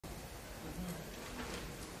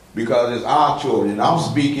because it's our children. I'm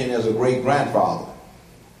speaking as a great-grandfather.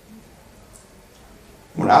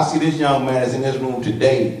 When I see this young man that's in this room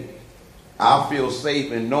today, I feel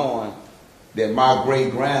safe in knowing that my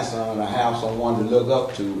great-grandson will have someone to look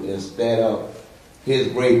up to instead of his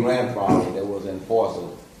great-grandfather that was enforcer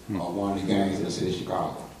of one of the gangs in the city of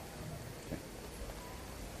Chicago.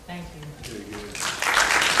 Thank you.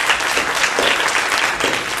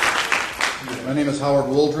 My name is Howard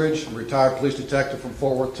Wooldridge. I'm a retired police detective from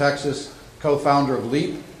Fort Worth, Texas, co-founder of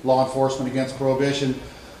LEAP, Law Enforcement Against Prohibition.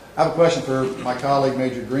 I have a question for my colleague,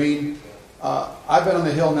 Major Green. I've been on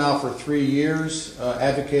the Hill now for 3 years,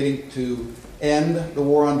 advocating to end the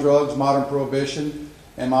war on drugs, modern prohibition,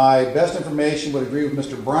 and my best information would agree with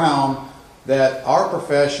Mr. Brown that our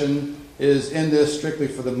profession is in this strictly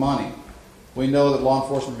for the money. We know that law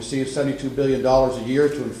enforcement receives $72 billion a year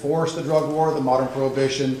to enforce the drug war, the modern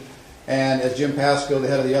prohibition, and as Jim Pasco, the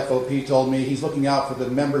head of the FOP, told me, he's looking out for the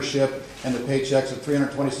membership and the paychecks of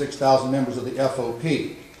 326,000 members of the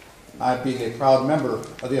FOP. I being a proud member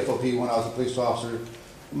of the FOP when I was a police officer.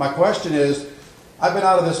 My question is, I've been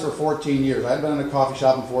out of this for 14 years. I've been in a coffee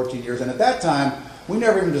shop in 14 years, and at that time, we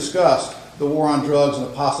never even discussed the war on drugs and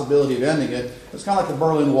the possibility of ending it. It's kind of like the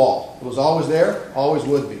Berlin Wall. It was always there, always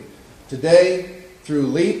would be. Today, through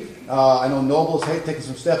LEAP, I know Noble has taken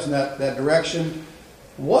some steps in that direction.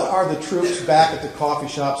 What are the troops back at the coffee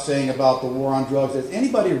shop saying about the war on drugs? Is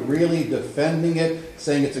anybody really defending it,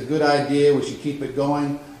 saying it's a good idea, we should keep it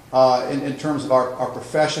going in terms of our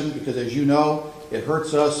profession? Because as you know, it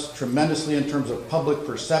hurts us tremendously in terms of public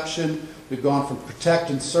perception. We've gone from protect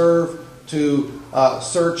and serve to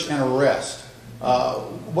search and arrest.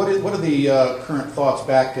 What are the current thoughts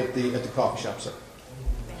back at the coffee shop, sir?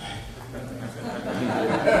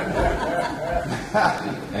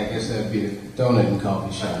 I guess that'd be a donut and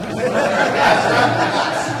coffee shop.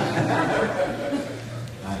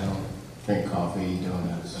 I don't drink coffee, eat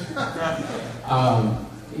donuts.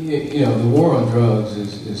 You know, the war on drugs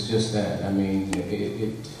is just that. I mean,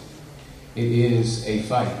 it is a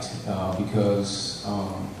fight because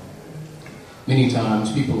many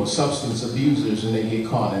times people are substance abusers and they get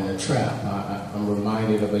caught in a trap. I'm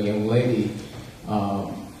reminded of a young lady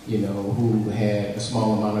you know, who had a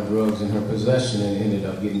small amount of drugs in her possession and ended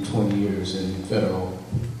up getting 20 years in federal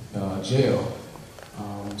jail.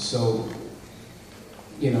 So,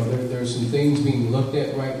 you know, there's some things being looked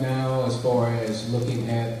at right now as far as looking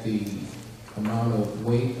at the amount of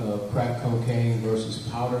weight of crack cocaine versus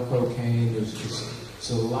powder cocaine. There's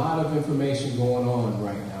a lot of information going on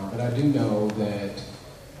right now, but I do know that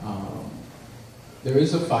there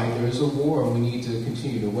is a fight, there is a war, and we need to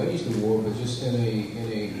continue to wage the war, but just in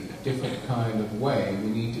a different kind of way. We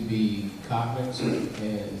need to be cognizant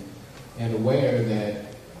and aware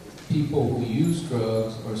that people who use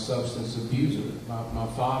drugs are substance abusers. My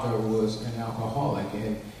father was an alcoholic,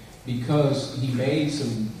 and because he made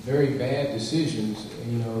some very bad decisions,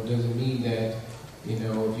 you know, doesn't mean that, you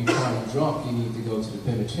know, if you become drunk, you need to go to the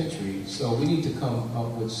penitentiary. So we need to come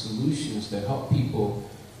up with solutions that help people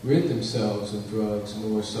rid themselves of drugs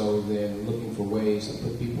more so than looking for ways to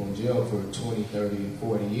put people in jail for 20, 30, and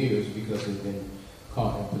 40 years because they've been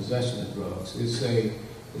caught in possession of drugs. It's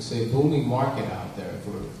a booming market out there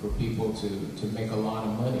for people to make a lot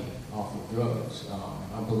of money off of drugs.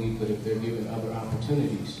 I believe that if they're given other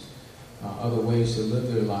opportunities, other ways to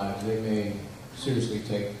live their lives, they may seriously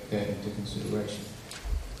take that into consideration.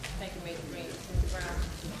 Thank you, Major Green. Mr. Brown.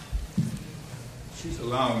 She's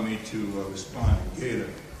allowing me to respond to Gator.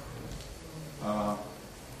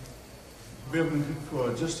 Bear with me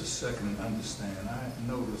for just a second and understand. I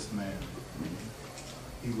know this man.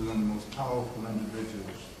 He was one of the most powerful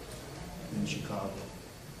individuals in Chicago.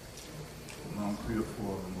 Among 3 or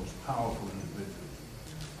 4 of the most powerful individuals.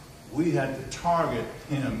 We had to target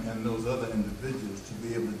him and those other individuals to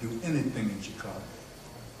be able to do anything in Chicago.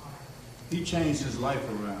 He changed his life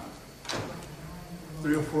around.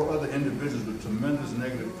 3 or 4 other individuals with tremendous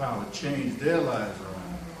negative power changed their lives around.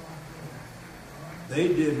 They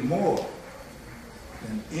did more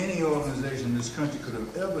than any organization in this country could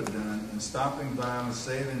have ever done in stopping violence,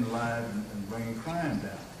 saving lives, and bringing crime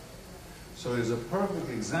down. So he's a perfect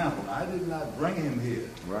example. I did not bring him here.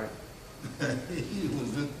 Right. He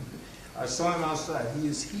was. I saw him outside. He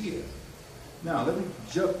is here. Now let me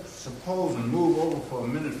suppose and move over for a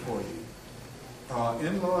minute for you.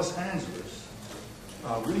 In Los Angeles,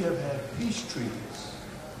 we have had peace treaties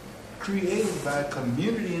created by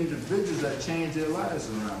community individuals that changed their lives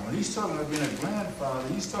around. When he's talking about being a grandfather,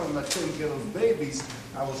 he's talking about taking care of those babies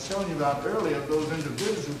I was telling you about earlier, those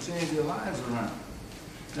individuals who changed their lives around.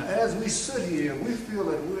 Now, as we sit here, we feel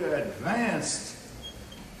that we're advanced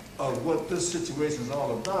of what this situation is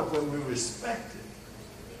all about, but we respect it.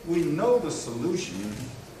 We know the solution.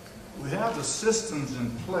 We have the systems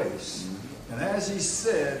in place. And as he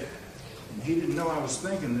said, and he didn't know I was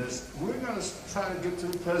thinking this, we're going to try to get to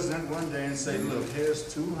the president one day and say, look,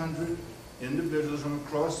 here's 200 individuals from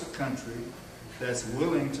across the country that's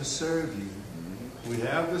willing to serve you. We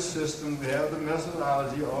have the system, we have the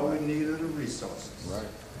methodology, all we need are the resources. Right.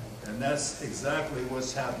 And that's exactly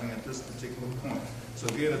what's happening at this particular point. So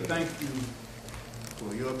again, thank you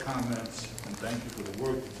for your comments and thank you for the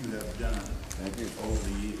work that you have done over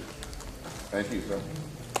the years. Thank you, sir.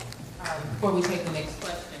 Before we take the next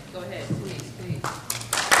question, go ahead, please.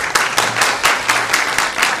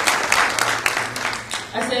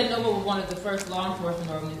 I said NOVA was one of the first law enforcement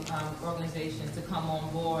organizations to come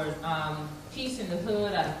on board. Peace in the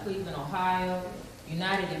Hood out of Cleveland, Ohio.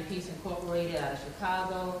 United in Peace Incorporated out of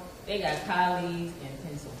Chicago. They got colleagues in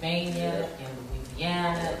Pennsylvania, in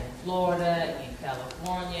Louisiana, in Florida, in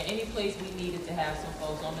California. Any place we needed to have some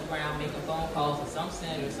folks on the ground making phone calls to some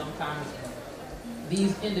senator, some congressman.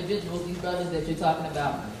 These individuals, these brothers that you're talking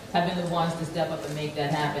about, have been the ones to step up and make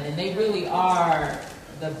that happen. And they really are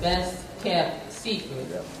the best kept secret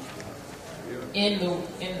in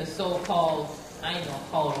the so-called, I ain't gonna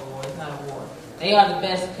call it a war, it's not a war. They are the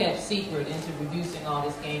best kept secret into reducing all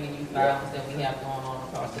this gang and youth violence that we have going on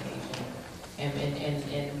across the nation.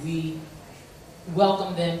 And we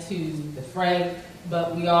welcome them to the fray,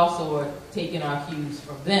 but we also are taking our cues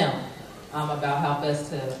from them about how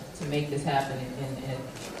best to make this happen and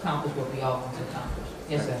accomplish what we all want to accomplish.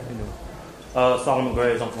 Yes, sir. Solomon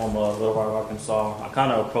Graves, I'm from Little Rock, Arkansas. I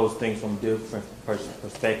kind of approach things from a different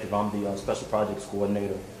perspective. I'm the Special Projects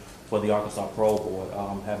Coordinator for the Arkansas Parole Board,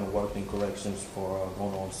 having worked in corrections for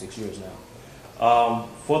going on 6 years now.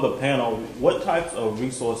 For the panel, what types of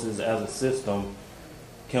resources as a system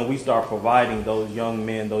can we start providing those young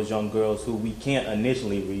men, those young girls who we can't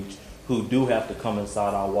initially reach, who do have to come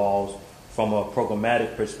inside our walls from a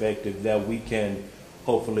programmatic perspective that we can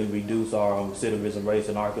hopefully reduce our recidivism rates?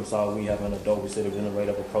 In Arkansas, we have an adult recidivism rate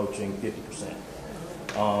of approaching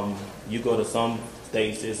 50%. You go to some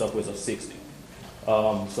states, it's upwards of 60.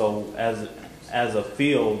 So as a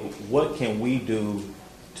field, what can we do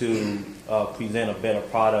to present a better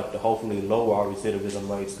product to hopefully lower our recidivism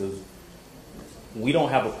rates? Because we don't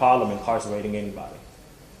have a problem incarcerating anybody.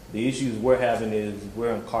 The issues we're having is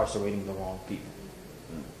we're incarcerating the wrong people.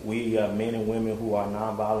 We have men and women who are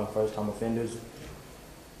nonviolent first-time offenders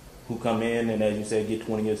who come in and, as you said, get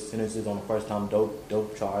 20-year sentences on a first-time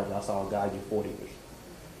dope charge. I saw a guy get 40 years.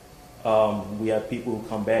 We have people who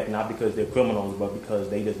come back not because they're criminals, but because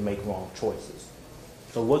they just make wrong choices.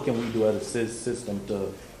 So what can we do as a system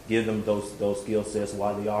to give them those skill sets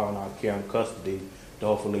while they are in our care and custody to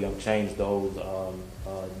hopefully change those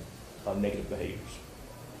negative behaviors?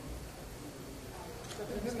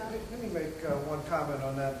 Let me make one comment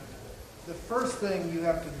on that. The first thing you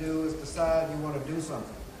have to do is decide you want to do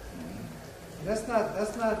something. That's not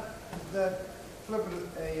that flippant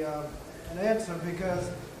an answer, because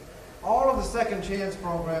all of the second chance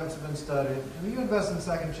programs have been studied. When you invest in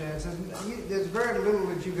second chances, there's very little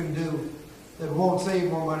that you can do that won't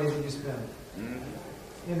save more money than you spend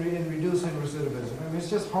in reducing recidivism. I mean, it's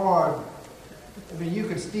just hard. I mean, you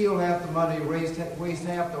could steal half the money, waste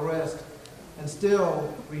half the rest, and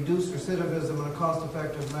still reduce recidivism in a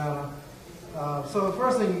cost-effective manner. So the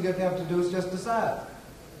first thing you have to do is just decide.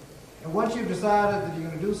 And once you've decided that you're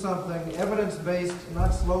going to do something evidence-based,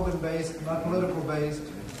 not slogan-based, not political-based,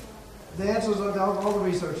 the answers are all the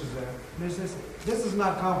research is there. This is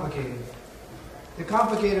not complicated. The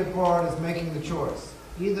complicated part is making the choice.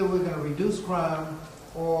 Either we're going to reduce crime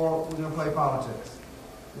or we're going to play politics.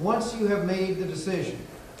 Once you have made the decision,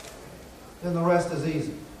 then the rest is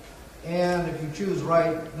easy. And if you choose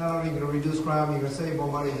right, not only are you going to reduce crime, you're going to save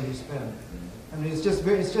more money than you spend. I mean, it's just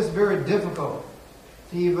very difficult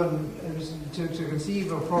to even to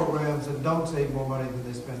conceive of programs that don't save more money than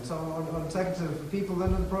they spend. So on second, for people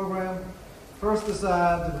into the program, first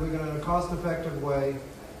decide that we're going to, in a cost-effective way,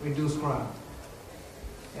 reduce crime.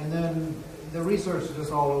 And then the research is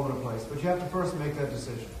just all over the place. But you have to first make that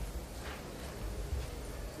decision.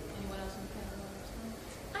 Anyone else on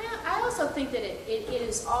the panel? I also think that it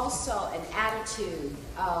is also an attitude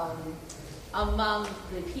among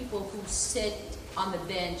the people who sit on the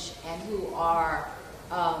bench and who are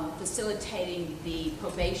facilitating the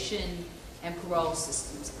probation and parole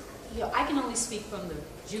systems. You know, I can only speak from the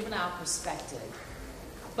juvenile perspective,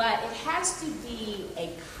 but it has to be a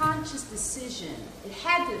conscious decision. It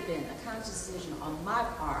had to have been a conscious decision on my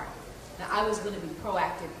part that I was going to be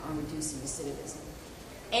proactive on reducing recidivism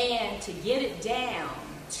and to get it down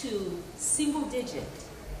to single digit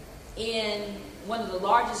in one of the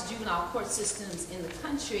largest juvenile court systems in the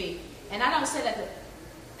country. And I don't say that to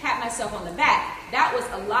pat myself on the back. That was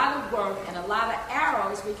a lot of work and a lot of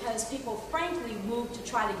arrows because people frankly moved to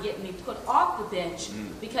try to get me put off the bench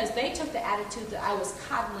because they took the attitude that I was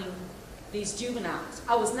coddling these juveniles.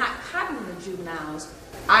 I was not coddling the juveniles.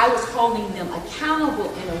 I was holding them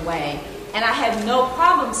accountable in a way. And I had no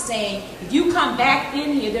problem saying, if you come back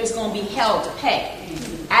in here, there's going to be hell to pay.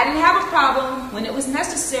 I didn't have a problem. When it was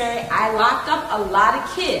necessary, I locked up a lot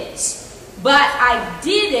of kids. But I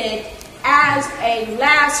did it as a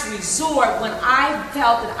last resort when I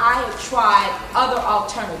felt that I had tried other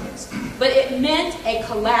alternatives. But it meant a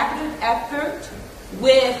collaborative effort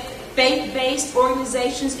with faith-based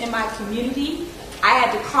organizations in my community. I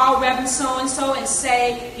had to call Reverend so-and-so and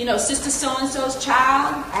say, you know, Sister so-and-so's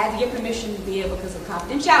child. I had to get permission to be able, because of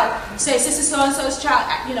confidentiality, say, Sister so-and-so's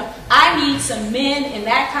child, you know, I need some men in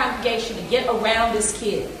that congregation to get around this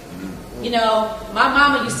kid. You know, my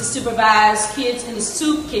mama used to supervise kids in the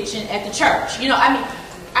soup kitchen at the church. You know, I mean,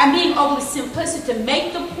 I'm being overly simplistic to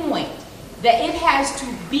make the point that it has to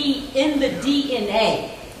be in the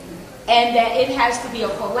DNA and that it has to be a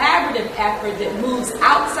collaborative effort that moves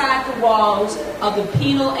outside the walls of the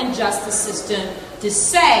penal and justice system to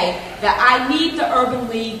say that I need the Urban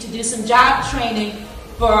League to do some job training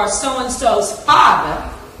for so-and-so's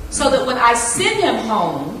father so that when I send him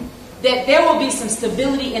home, that there will be some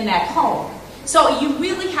stability in that home. So you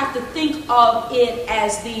really have to think of it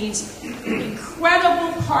as these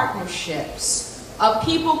incredible partnerships of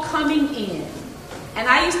people coming in. And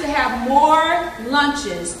I used to have more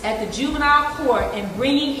lunches at the juvenile court and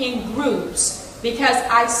bringing in groups because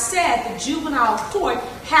I said the juvenile court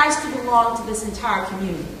has to belong to this entire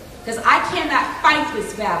community. Because I cannot fight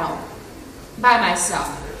this battle by myself.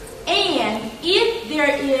 And if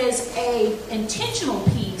there is an intentional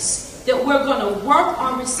piece that we're going to work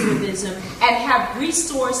on recidivism and have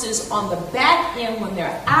resources on the back end when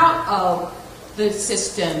they're out of the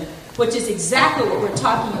system, which is exactly what we're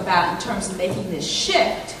talking about in terms of making this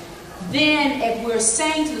shift, then if we're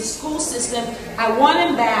saying to the school system, I want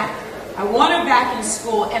him back, I want her back in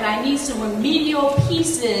school, and I need some remedial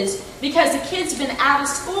pieces because the kid's been out of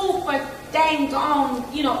school for dang gone,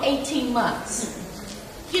 18 months.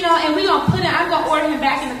 And we're going to I'm going to order him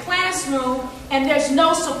back in the classroom, and there's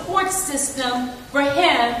no support system for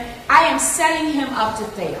him. I am setting him up to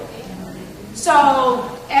fail.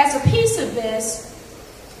 So, as a piece of this,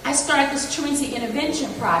 I started this truancy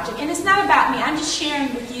intervention project, and it's not about me. I'm just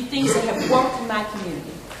sharing with you things that have worked in my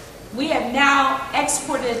community. We have now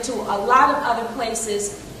exported to a lot of other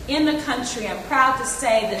places in the country. I'm proud to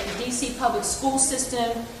say that the DC public school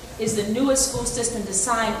system is the newest school system to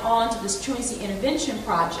sign on to this truancy intervention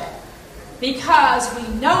project. Because we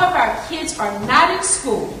know if our kids are not in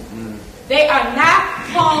school, they are not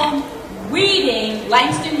home reading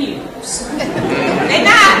Langston Hughes. They're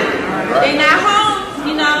not. They're not home.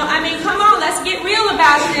 Come on, let's get real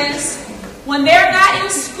about this. When they're not in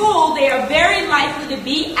school, they are very likely to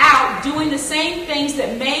be out doing the same things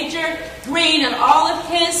that Major Green and all of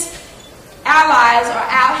his allies are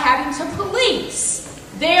out having to police.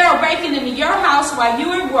 They are breaking into your house while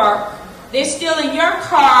you're at work. They're stealing your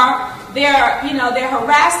car. They're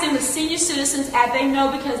harassing the senior citizens as they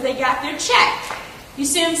know because they got their check. You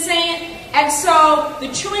see what I'm saying? And so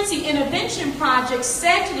the Truancy Intervention Project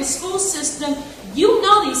said to the school system, you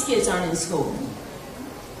know these kids aren't in school.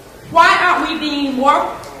 Why aren't we being more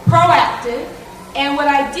proactive? And what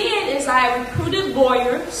I did is I recruited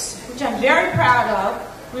lawyers, which I'm very proud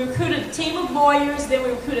of. We recruited a team of lawyers, then we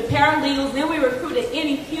recruited paralegals, then we recruited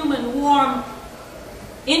any human, warm,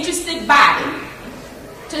 interested body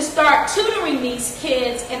to start tutoring these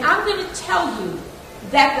kids. And I'm going to tell you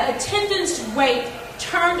that the attendance rate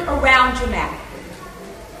turned around dramatically.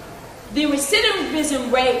 The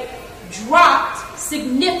recidivism rate dropped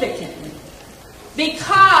significantly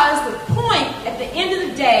because the point at the end of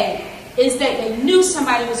the day is that they knew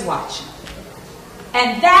somebody was watching.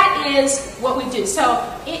 And that is what we do. So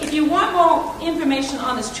if you want more information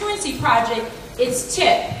on this truancy project, it's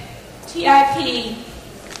TIP, TIP.org.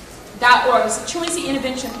 It's a truancy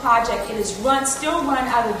intervention project. It is still run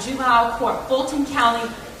out of juvenile court, Fulton County,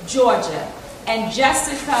 Georgia. And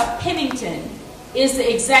Jessica Pennington is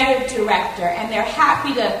the executive director. And they're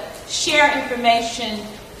happy to share information.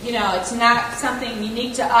 It's not something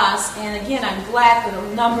unique to us. And again, I'm glad that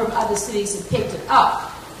a number of other cities have picked it up.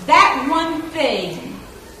 That one thing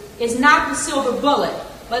is not the silver bullet,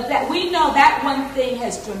 but that we know that one thing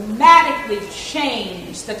has dramatically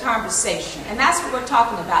changed the conversation. And that's what we're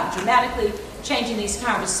talking about, dramatically changing these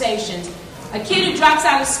conversations. A kid who drops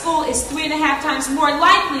out of school is 3.5 times more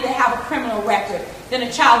likely to have a criminal record than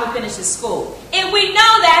a child who finishes school. If we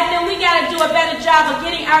know that, then we got to do a better job of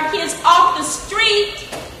getting our kids off the street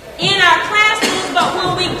in our classrooms, but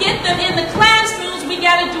when we get them in the classrooms, we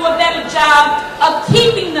got to do a better job of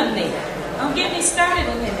keeping them there. Don't get me started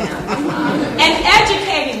in there now. And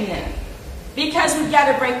educating them, because we've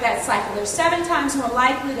got to break that cycle. They're 7 times more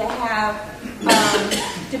likely to have,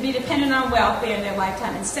 to be dependent on welfare in their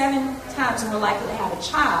lifetime, and 7 times more likely to have a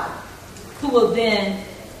child who will then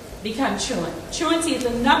become truant. Truancy is the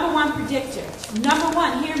 #1 predictor,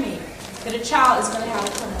 #1, hear me, that a child is going to have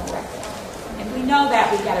a criminal record. If we know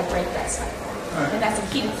that, we've got to break that cycle. Right. And that's a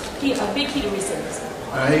big key to recidivism.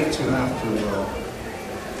 I hate to have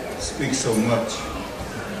to speak so much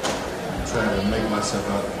and try to make myself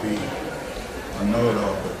out to be a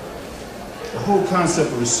know-it-all, but the whole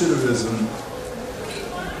concept of recidivism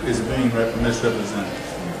is being misrepresented.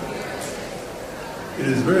 It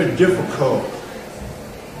is very difficult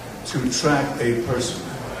to track a person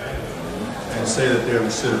and say that they're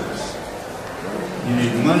recidivists. You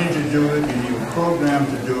need money to do it, you need a program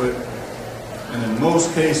to do it, and in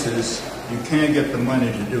most cases, you can't get the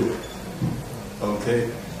money to do it. Okay?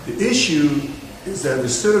 The issue is that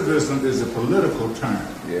recidivism is a political term.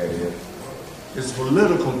 Yeah, yeah. It's a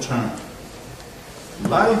political term.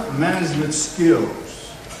 Life management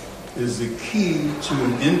skills is the key to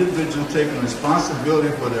an individual taking responsibility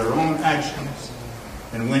for their own actions.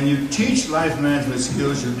 And when you teach life management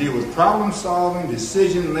skills, you deal with problem solving,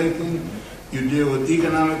 decision making, you deal with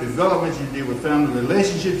economic development, you deal with family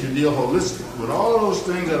relationships, you deal holistic with all of those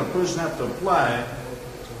things that a person has to apply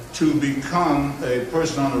to become a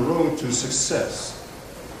person on the road to success.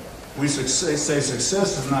 We say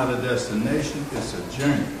success is not a destination, it's a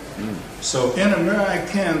journey. So in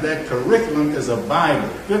American, that curriculum is a Bible,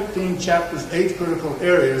 15 chapters, 8 critical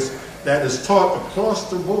areas that is taught across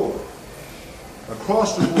the board.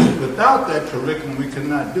 Across the board. Without that curriculum, we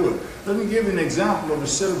cannot do it. Let me give you an example of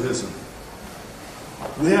recidivism.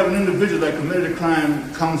 We have an individual that committed a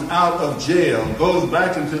crime, comes out of jail, goes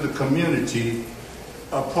back into the community.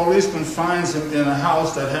 A policeman finds him in a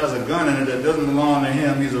house that has a gun in it that doesn't belong to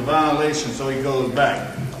him. He's a violation, so he goes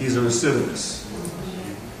back. He's a recidivist.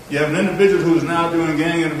 You have an individual who's now doing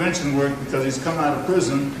gang intervention work because he's come out of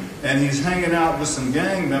prison and he's hanging out with some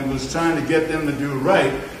gang members trying to get them to do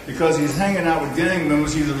right. Because he's hanging out with gang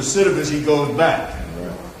members, he's a recidivist, he goes back.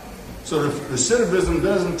 So the recidivism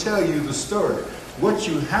doesn't tell you the story. What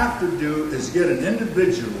you have to do is get an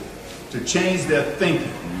individual to change their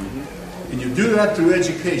thinking. And you do that through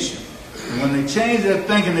education. And when they change their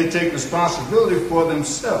thinking, they take responsibility for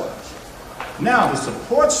themselves. Now, the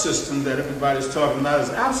support system that everybody's talking about is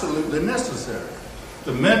absolutely necessary.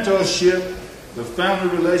 The mentorship, the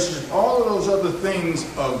family relationship, all of those other things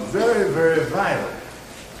are very, very vital.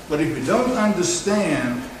 But if you don't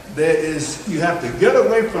understand, you have to get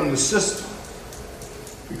away from the system.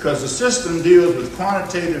 Because the system deals with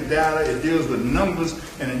quantitative data, it deals with numbers,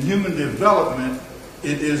 and in human development,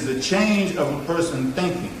 it is the change of a person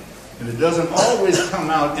thinking. And it doesn't always come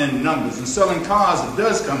out in numbers. In selling cars, it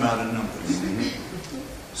does come out in numbers.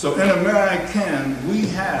 So in American, we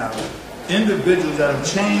have individuals that have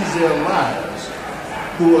changed their lives,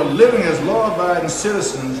 who are living as law-abiding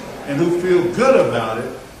citizens and who feel good about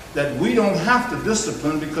it, that we don't have to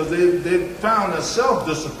discipline because they've found that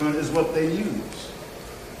self-discipline is what they use.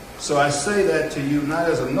 So I say that to you not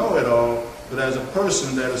as a know-it-all, but as a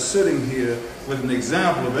person that is sitting here with an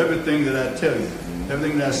example of everything that I tell you.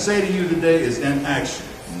 Everything that I say to you today is in action.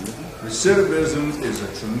 Recidivism is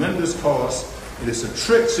a tremendous cost. It is a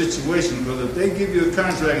trick situation because if they give you a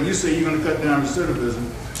contract and you say you're going to cut down recidivism,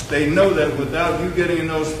 they know that without you getting in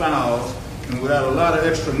those files and without a lot of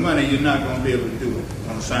extra money, you're not going to be able to do it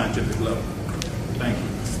on a scientific level. Thank you.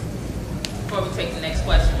 Before we take the next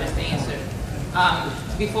question, just to answer.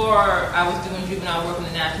 Before I was doing juvenile work on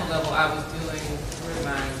the national level, I was doing, where's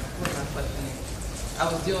my question? I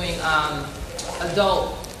was doing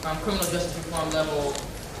adult criminal justice reform level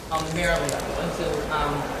on the Maryland level until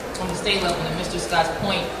on the state level. And Mr. Scott's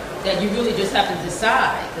point that you really just have to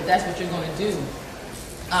decide that that's what you're going to do.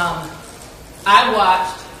 I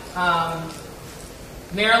watched,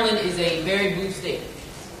 Maryland is a very blue state,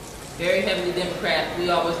 very heavily Democrat. We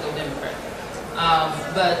always go Democrat.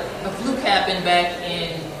 But a fluke happened back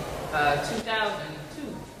in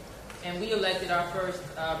 2002, and we elected our first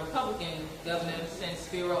Republican governor since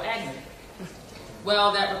Spiro Agnew.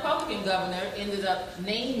 Well, that Republican governor ended up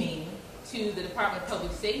naming to the Department of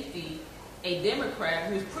Public Safety a Democrat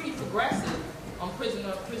who is pretty progressive on prison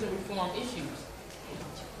reform issues.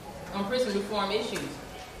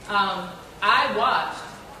 I watched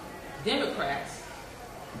Democrats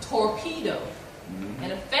torpedo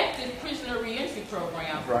an effective prisoner reentry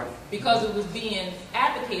program, Right. because it was being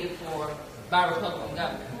advocated for by Republican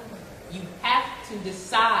government. You have to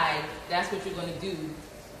decide that's what you're going to do.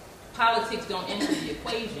 Politics don't enter the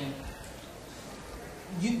equation.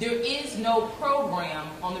 There is no program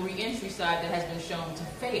on the reentry side that has been shown to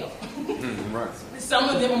fail. Right. Some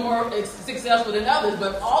of them are more successful than others,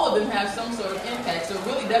 but all of them have some sort of impact. So it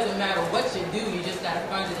really doesn't matter what you do, you just got to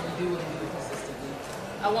fund it and do it and do it consistently.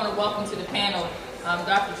 I want to welcome to the panel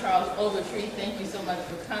Dr. Charles Ogletree. Thank you so much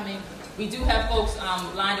for coming. We do have folks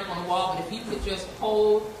lined up on the wall, but if you could just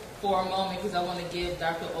hold for a moment, because I want to give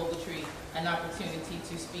Dr. Ogletree an opportunity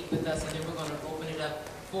to speak with us, and then we're going to open it up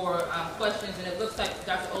for questions. And it looks like,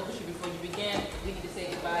 Dr. Ogletree, before you begin, we need to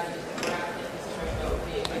say goodbye to Mr. Brown and Mrs. Hirschfeld for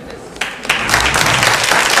being with us.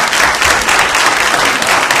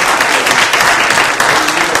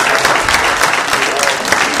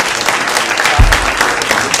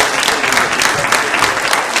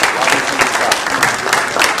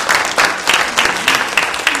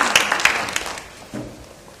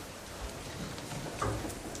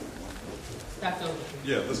 Dr. Ogletree.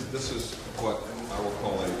 Yeah, this is what I will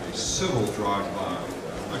call a civil drive-by.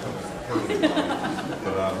 I'm not going to hurt anybody,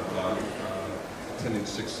 but I'm attending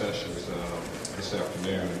 6 sessions this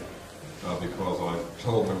afternoon because I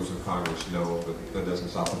told members of Congress no, but that doesn't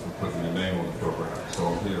stop them from putting their name on the program. So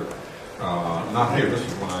I'm here. Not here, this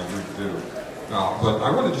is what I agreed to do. But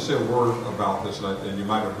I wanted to say a word about this, and you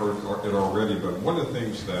might have heard it already, but one of the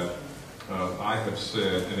things that I have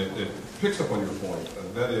said, and it picks up on your point,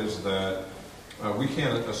 that is that we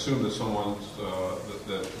can't assume that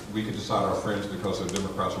that we can decide our friends because they're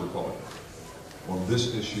Democrats or Republicans. On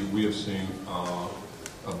this issue, we have seen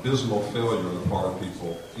abysmal failure on the part of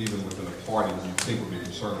people, even within a party that you think would be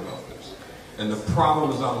concerned about this. And the problem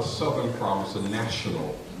is not a Southern problem, it's a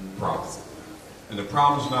national problem. And the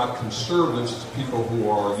problem is not conservatives, it's people who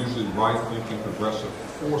are usually right-thinking progressive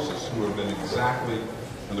forces who have been exactly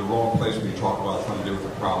in the wrong place when you talk about trying to deal with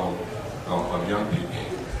the problem of young people.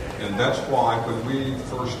 And that's why when we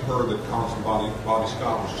first heard that Congressman Bobby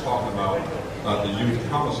Scott was talking about the Youth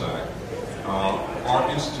Promise Act,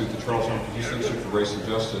 our institute, the Charles Humphrey Institute for Race and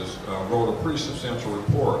Justice, wrote a pretty substantial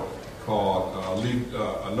report called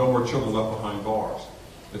No More Children Left Behind Bars.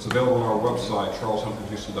 It's available on our website,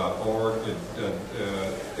 charleshumphreyhouston.org.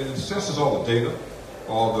 It assesses all the data,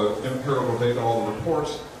 all the empirical data, all the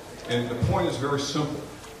reports, and the point is very simple.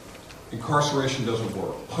 Incarceration doesn't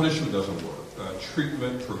work. Punishment doesn't work.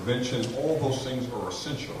 Treatment, prevention, all those things are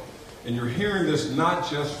essential. And you're hearing this not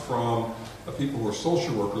just from people who are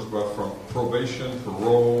social workers, but from probation,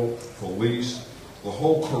 parole, police, the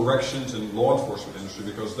whole corrections and law enforcement industry,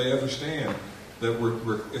 because they understand that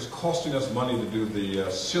it's costing us money to do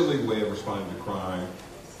the silly way of responding to crime.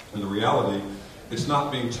 And the reality, it's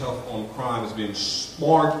not being tough on crime, it's being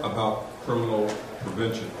smart about criminal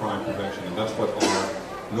prevention, crime prevention. And that's what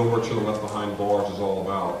our No More Children Left Behind Bars is all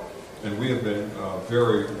about. And we have been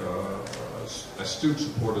very astute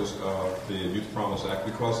supporters of the Youth Promise Act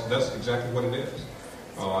because that's exactly what it is.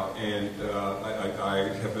 I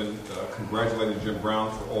have been congratulating Jim Brown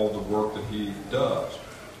for all the work that he does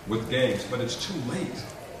with gangs, but it's too late.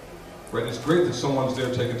 Right? It's great that someone's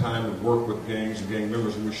there taking time to work with gangs and gang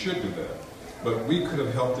members, and we should do that. But we could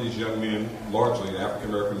have helped these young men, largely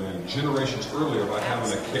African-American men, generations earlier by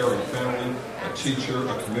having a caring family, a teacher,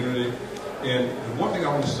 a community. And the one thing I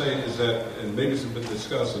want to say is that, and maybe it's been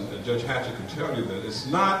discussed, and Judge Hatchett can tell you that, it's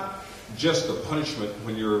not just the punishment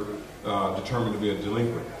when you're determined to be a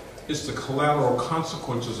delinquent. It's the collateral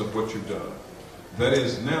consequences of what you've done. That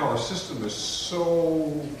is, now our system is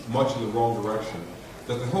so much in the wrong direction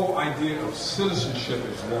that the whole idea of citizenship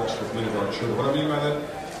is lost with many of our children. What I mean by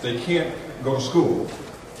that, they can't go to school.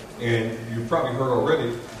 And you've probably heard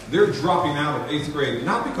already, they're dropping out of 8th grade,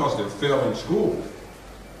 not because they're failing school,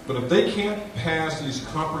 but if they can't pass these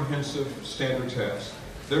comprehensive standard tests,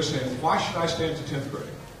 they're saying, why should I stay into 10th grade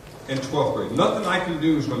and 12th grade? Nothing I can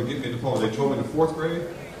do is going to get me a diploma. They told me in 4th grade,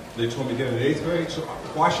 they told me to get in 8th grade, so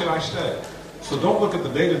why should I stay? So don't look at the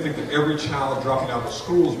data and think that every child dropping out of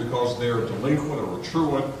school is because they're a delinquent or a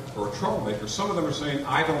truant or a troublemaker. Some of them are saying,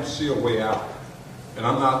 I don't see a way out. And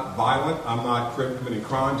I'm not violent, I'm not committing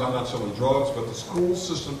crimes, I'm not selling drugs, but the school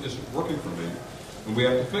system isn't working for me, and we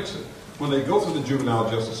have to fix it. When they go through the juvenile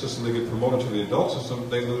justice system, they get promoted to the adult system,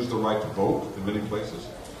 they lose the right to vote in many places.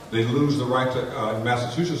 They lose the right to, in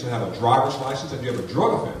Massachusetts, to have a driver's license if you have a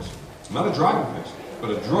drug offense. Not a driving offense,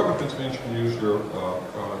 but a drug offense means you can use your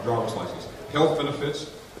driver's license. Health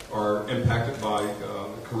benefits are impacted by the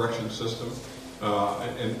correction system,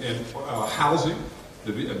 and housing.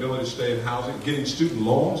 the ability to stay in housing, getting student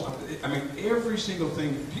loans. I mean, every single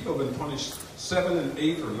thing. People have been punished 7 and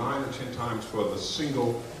 8 or 9 or 10 times for the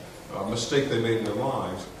single mistake they made in their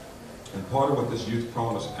lives. And part of what this Youth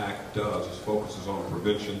Promise Act does is focuses on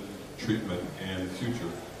prevention, treatment, and the future.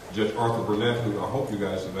 Judge Arthur Burnett, who I hope you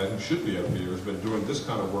guys have met, who should be up here, has been doing this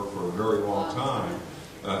kind of work for a very long time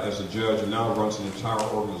as a judge, and now runs an entire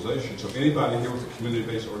organization. So anybody here with a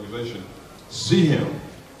community-based organization, see him,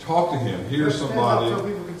 talk to him, hear somebody.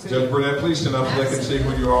 Judge Burnett, please stand up so they can see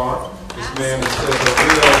who you are. This man is a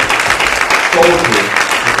real soldier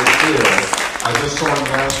in the field. I just saw him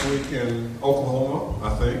last week in Oklahoma,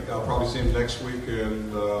 I think. I'll probably see him next week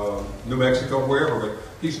in New Mexico, wherever. But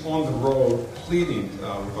he's on the road pleading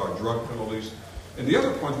with our drug penalties. And the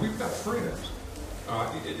other point, we've got friends.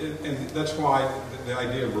 And that's why the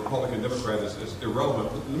idea of Republican Democrat is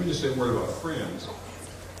irrelevant. Let me just say a word about friends.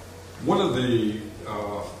 One of the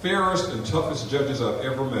fairest and toughest judges I've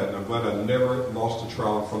ever met, and I'm glad I never lost a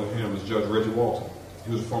trial in front of him, is Judge Reggie Walton.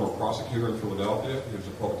 He was a former prosecutor in Philadelphia. He was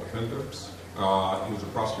a public defender. He was a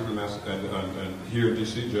prosecutor and here in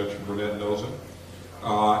D.C., Judge Burnett knows him.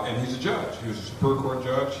 And he's a judge. He was a Superior Court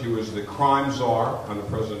judge. He was the crime czar under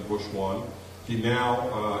President Bush 1. He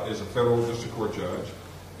now is a federal district court judge.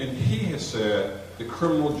 And he has said the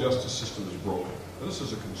criminal justice system is broken. Now, this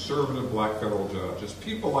is a conservative black federal judge. It's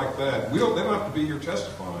people like that. They don't have to be here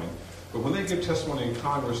testifying. But when they give testimony in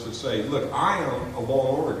Congress that say, look, I am a law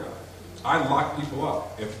and order guy. I lock people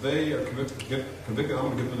up. If they are convicted, I'm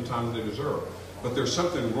going to give them the time that they deserve. But there's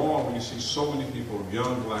something wrong when you see so many people,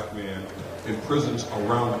 young black men, in prisons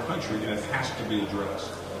around the country, and it has to be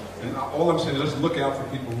addressed. And all I'm saying is let's look out for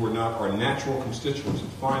people who are not our natural constituents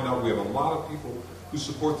and find out we have a lot of people who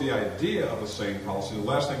support the idea of a sane policy. The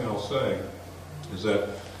last thing I'll say is that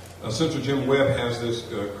Senator Jim Webb has this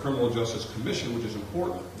Criminal Justice Commission, which is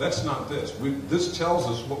important. That's not this. This tells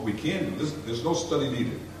us what we can do. There's no study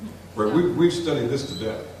needed. Right? We've studied this to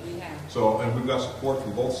death. So, and we've got support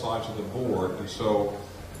from both sides of the board. And so,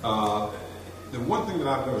 the one thing that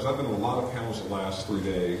I've noticed, I've been in a lot of panels the last 3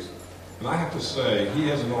 days, and I have to say, he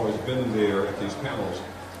hasn't always been there at these panels,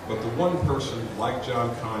 but the one person like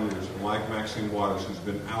John Conyers and like Maxine Waters who's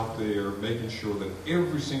been out there making sure that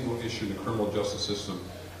every single issue in the criminal justice system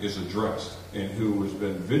is addressed and who has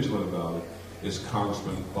been vigilant about it is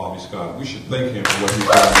Congressman Bobby Scott. We should thank him for what he's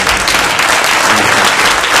done.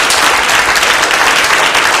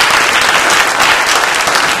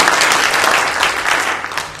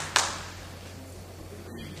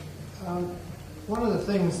 One of the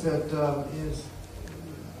things that is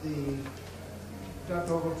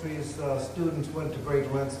Dr. Ogletree's students went to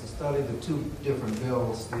great lengths to study the two different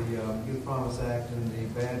bills, the Youth Promise Act and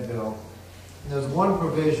the bad bill. And there's one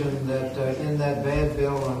provision that in that bad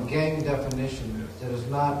bill on gang definition that is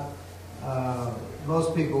not,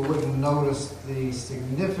 most people wouldn't notice the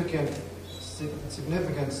significance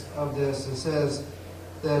of this. It says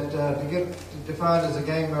that to get defined as a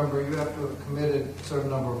gang member, you have to have committed a certain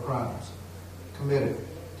number of crimes. Committed.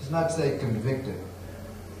 It does not say convicted.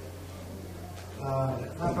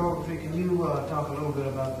 Dr. Ogletree, can you talk a little bit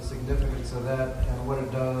about the significance of that and what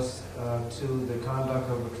it does to the conduct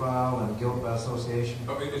of the trial and guilt by association?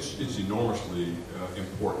 It's enormously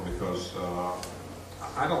important because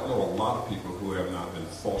I don't know a lot of people who have not been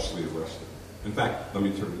falsely arrested. In fact, let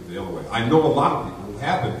me turn it the other way. I know a lot of people who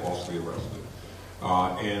have been falsely arrested.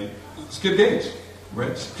 And Skip Gates,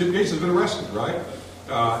 right? Skip Gates has been arrested, right?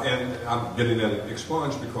 And I'm getting that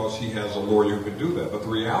expunged because he has a lawyer who can do that. But the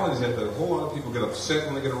reality is that a whole lot of people get upset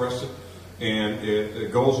when they get arrested, and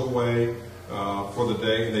it goes away for the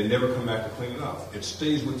day, and they never come back to clean it up. It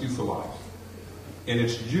stays with you for life. And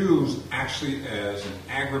it's used actually as an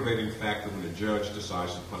aggravating factor when a judge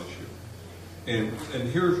decides to punish you. And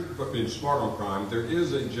here's being smart on crime. There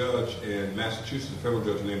is a judge in Massachusetts, a federal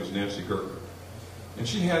judge, her name is Nancy Gertner. And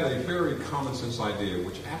she had a very common sense idea,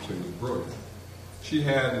 which actually was brilliant. She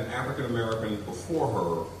had an African American before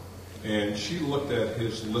her, and she looked at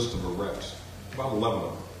his list of arrests, about 11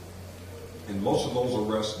 of them. And most of those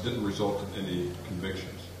arrests didn't result in any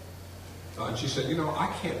convictions. And she said, you know,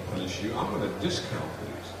 I can't punish you. I'm going to discount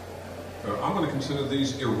these. I'm going to consider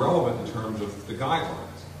these irrelevant in terms of the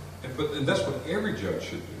guidelines. And that's what every judge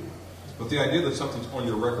should do. But the idea that something's on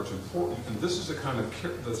your record is important, and this is a kind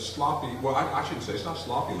of the sloppy, well, I shouldn't say, it's not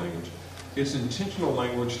sloppy language. It's intentional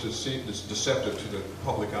language that's deceptive to the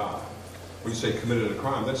public eye. When you say committed a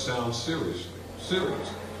crime, that sounds serious.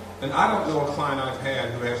 And I don't know a client I've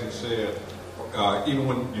had who hasn't said, even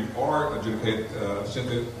when you are adjudicated,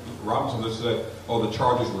 Cynthia Robinson has said, oh, the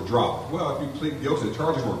charges were dropped. Well, if you plead guilty, the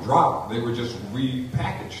charges were dropped. They were just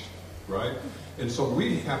repackaged, right? And so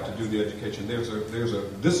we have to do the education.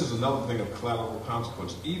 This is another thing of collateral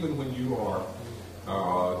consequence. Even when you are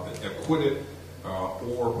acquitted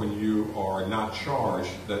or when you are not charged,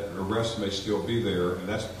 that arrest may still be there, and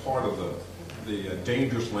that's part of the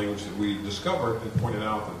dangerous language that we discovered and pointed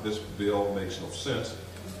out that this bill makes no sense.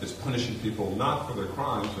 It's punishing people not for their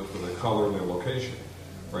crimes, but for their color and their location,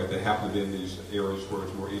 right? They happen to be in these areas where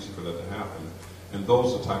it's more easy for that to happen. And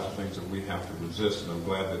those are the types of things that we have to resist, and I'm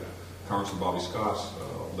glad that Congressman Bobby Scott's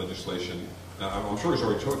legislation, I'm sure he's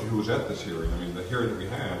already told you who was at this hearing. I mean, the hearing that we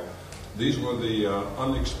had, these were the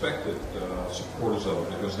unexpected supporters of it,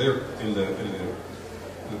 because they're in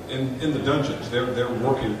the dungeons. They're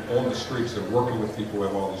working on the streets. They're working with people who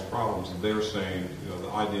have all these problems, and they're saying, the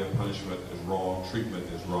idea of punishment is wrong, treatment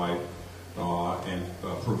is right, and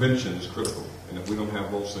prevention is critical. And if we don't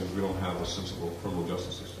have those things, we don't have a sensible criminal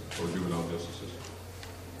justice system or juvenile justice system.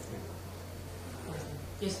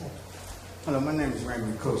 Yes, sir. Hello, my name is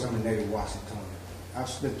Raymond Coates. I'm a native Washingtonian. I've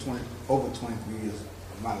spent over 23 years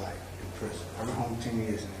of my life in prison. I've been home 10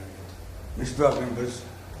 years and everything. Been struggling, but it's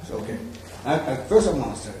okay. First I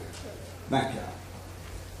want to say, thank y'all.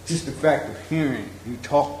 Just the fact of hearing you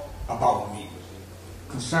talk about me,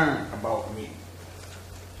 concern about me,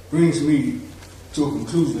 brings me to a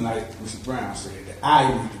conclusion like Mr. Brown said, that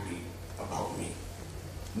I need to be about me.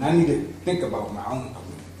 And I need to think about my own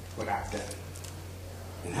community, what I've done,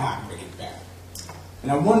 and how I can make it better.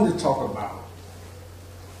 And I wanted to talk about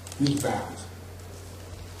youth violence.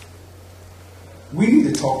 We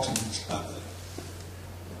need to talk to each other.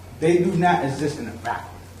 They do not exist in a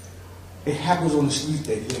vacuum. It happens on the streets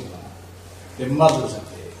they live on. Their mothers are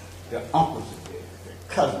there. Their uncles are there. Their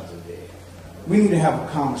cousins are there. We need to have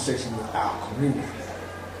a conversation with our community.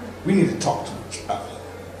 We need to talk to each other.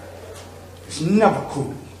 It's never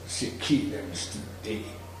cool to see a kid in the street dead.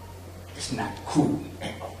 It's not cool.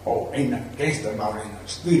 Ain't nothing gangster about it, ain't nothing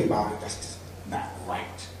street about it. That's just not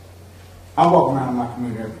right. I walk around my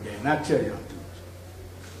community every day, and I tell y'all,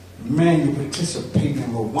 dudes, man, you participate in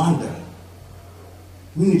Rwanda.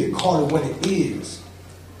 We need to call it what it is.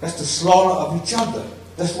 That's the slaughter of each other.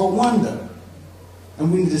 That's Rwanda.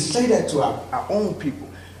 And we need to say that to our own people.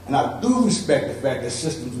 And I do respect the fact that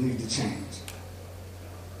systems need to change.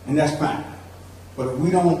 And that's fine. But if we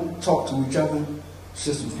don't talk to each other,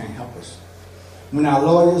 systems can't help us. When our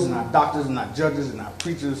lawyers and our doctors and our judges and our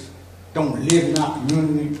preachers don't live in our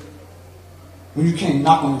community, when you can't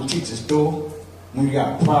knock on your teacher's door, when you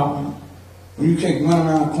got a problem, when you can't run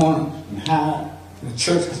around the corner and hide in the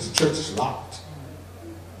church because the church is locked,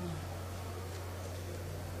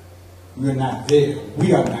 we're not there.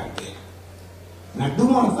 We are not there. And I do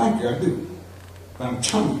want to thank you, I do. But I'm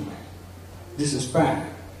telling you, man, this is fine.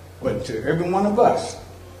 But to every one of us,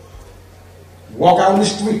 walk out in the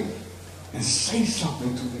street and say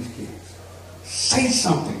something to these kids. Say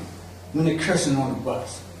something when they're cursing on the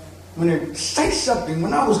bus. When they say something.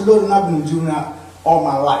 When I was little and I've been in juvenile all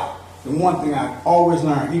my life, the one thing I always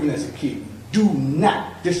learned, even as a kid, do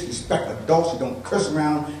not disrespect adults. You don't curse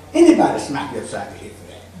around anybody, smack you upside the head for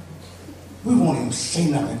that. We won't even say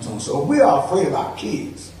nothing to them. So if we are afraid of our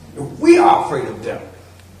kids, if we are afraid of them,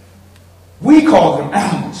 we call them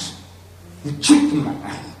animals. We treat them like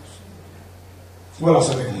animals. What else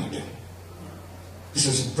are they going to do? This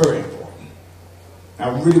is very important. I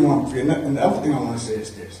really want to, and the other thing I want to say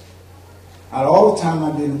is this. Out of all the time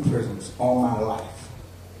I did in prisons all my life,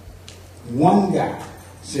 one guy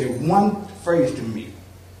said one phrase to me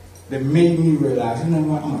that made me realize, you know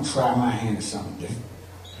what, I'm going to try my hand at something different.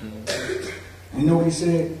 And you know what he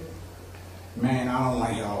said? Man, I don't want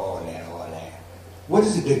to hear all that. What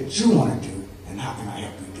is it that you want to do, and how can I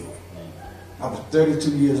help you do it? I was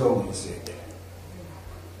 32 years old when he said that.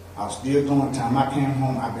 I was still doing time. I came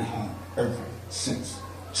home, I've been home ever since,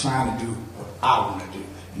 trying to do what I want to do.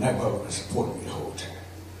 And that brother was supporting me the whole time.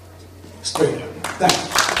 Straight up. Thank you.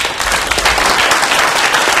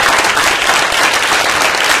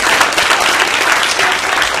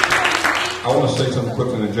 I want to say something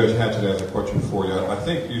quickly, and Judge Hatchett has a question for you. I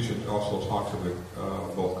think you should also talk to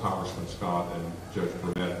both Congressman Scott and Judge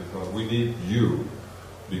Burnett, because we need you,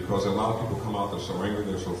 because a lot of people come out, they're so angry,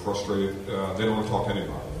 they're so frustrated, they don't want to talk to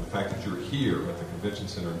anybody. And the fact that you're here at the convention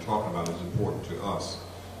center and talking about it is important to us,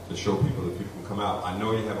 to show people that people can come out. I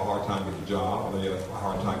know you have a hard time getting a job, I know you have a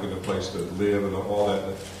hard time getting a place to live and all that.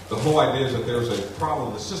 The whole idea is that there's a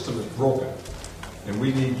problem, the system is broken. And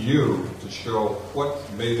we need you to show what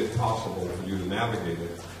made it possible for you to navigate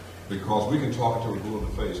it, because we can talk until we're blue in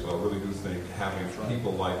the face, but I really do think having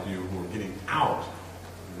people like you who are getting out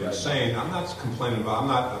and saying, I'm not complaining about,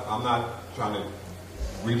 I'm not trying to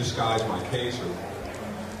redisguise my case,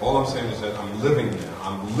 All I'm saying is that I'm living now.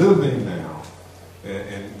 I'm living now.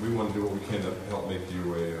 And we want to do what we can to help make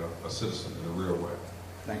you a citizen in a real way.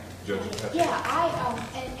 Thank you. Judge Patrick.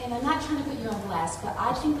 Yeah, and I'm not trying to put you on blast, but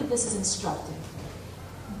I think that this is instructive.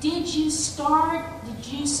 Did you start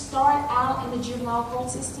out in the juvenile court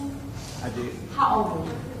system? I did. How old were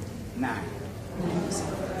you? 9.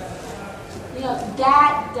 You know,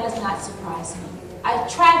 that does not surprise me.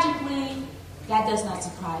 Tragically, that does not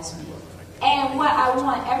surprise me. And what I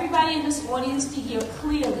want everybody in this audience to hear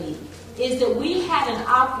clearly is that we had an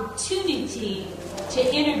opportunity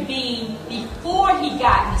to intervene before he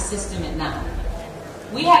got in the system at 9.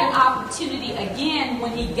 We had an opportunity again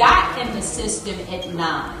when he got in the system at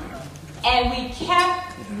 9. And we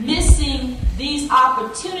kept missing these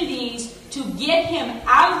opportunities to get him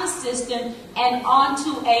out of the system and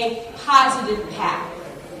onto a positive path.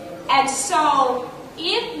 And so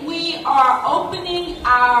if we are opening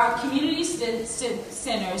our community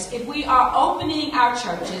centers, if we are opening our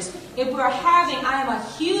churches, if we're having, I am a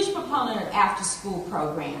huge proponent of after-school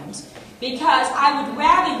programs, because I would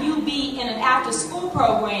rather you be in an after-school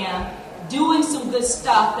program doing some good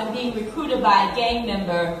stuff than being recruited by a gang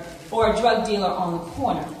member or a drug dealer on the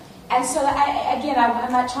corner. And so,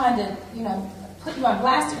 I'm not trying to, put you on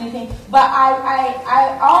blast or anything, but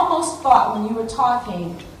I almost thought when you were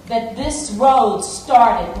talking that this road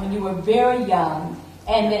started when you were very young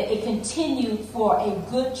and that it continued for a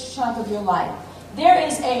good chunk of your life. There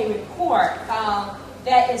is a report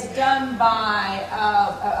that is done by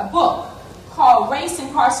a book called Race,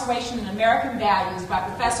 Incarceration, and American Values by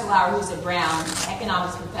Professor Lauer, who's at Brown,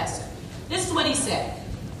 economics professor. This is what he said.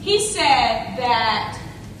 He said that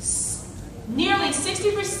nearly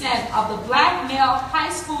 60% of the black male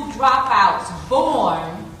high school dropouts born,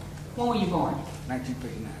 when were you born?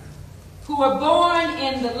 1959. Who were born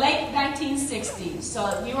in the late 1960s,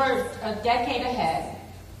 so you were a decade ahead,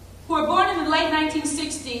 who were born in the late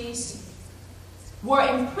 1960s were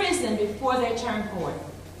in prison before they turned 40.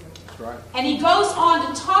 That's right. And he goes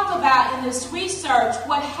on to talk about in this research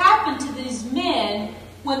what happened to these men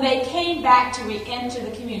when they came back to re-enter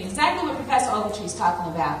the community. Exactly what Professor Ogletree is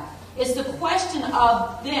talking about. It's the question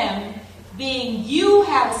of them being, you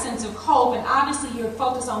have a sense of hope, and obviously you're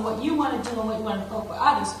focused on what you want to do and what you want to hope for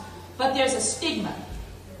others, but there's a stigma.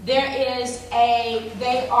 They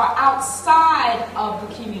are outside of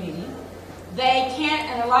the community. They can't,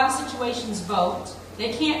 in a lot of situations, vote.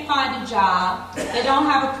 They can't find a job. They don't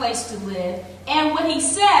have a place to live. And what he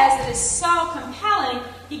says that is so compelling,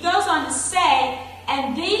 he goes on to say,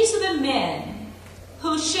 and these are the men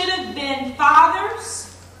who should have been fathers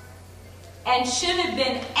and should have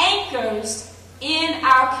been anchors in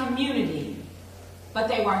our community, but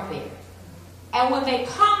they weren't there. And when they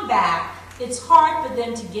come back, it's hard for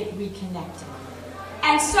them to get reconnected.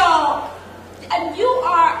 And so, you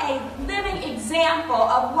are a living example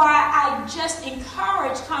of why I just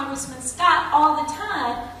encourage Congressman Scott all the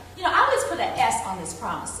time. I always put an S on his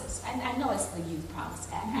promises. I know it's the Youth Promise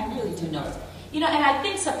Act. I really do know it. And I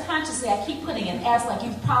think subconsciously I keep putting an S like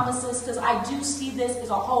youth promises because I do see this as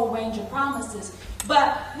a whole range of promises.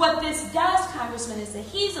 But what this does, Congressman, is that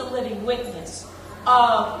he's a living witness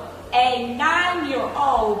of a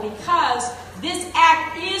 9-year-old, because this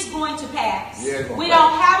act is going to pass. We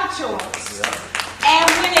don't have a choice. Yeah. And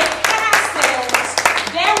when it passes,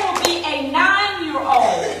 there will be a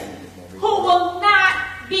 9-year-old who will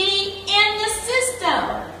not be in the system.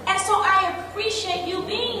 And so I appreciate you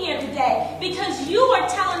being here today, because you are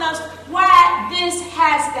telling us why this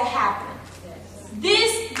has to happen.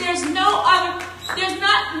 There's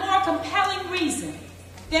not more compelling reason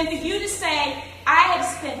than for you to say, I have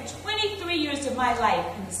spent 23 years of my life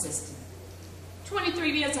in the system.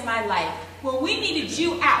 23 years of my life when we needed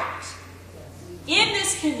you out in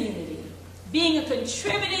this community, being a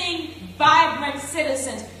contributing, vibrant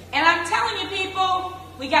citizen. And I'm telling you, people,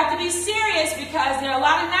 we got to be serious, because there are a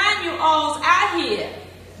lot of 9-year-olds out here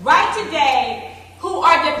right today who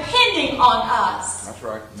are depending on us. That's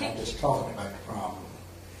right. Not just talking about the problem.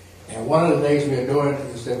 And one of the things we're doing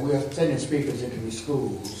is that we're sending speakers into the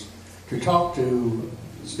schools to talk to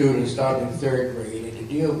students starting in 3rd grade and to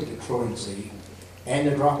deal with the truancy and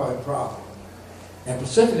the dropout problem. And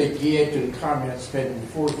specifically geared to the comments made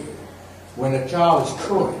before you. When a child is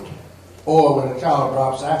truant or when a child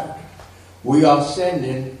drops out, we are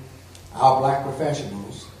sending our black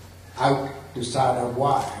professionals out to find out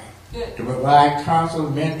why, to provide counsel,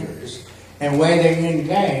 mentors, and where they're in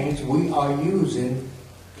gangs, we are using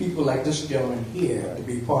people like this gentleman here to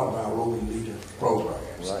be part of our rolling leader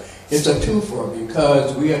programs. Right. It's a twofer,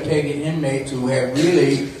 because we are taking inmates who have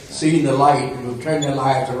really seen the light and who turn their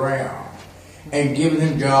lives around. and giving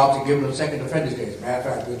them jobs and giving them second offender status. Matter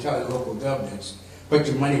of fact, we're telling local governments, put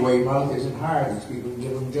your money where your mouth is and hire these people and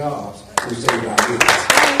give them jobs. We say about this.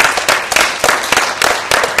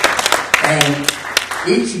 And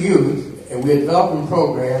each youth, and we're developing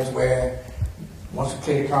programs where, once we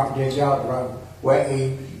clear the confidentiality around, where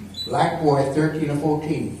a black boy, 13 or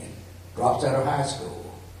 14, drops out of high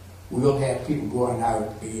school, we will have people going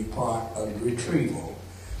out being part of the retrieval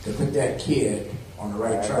to put that kid on the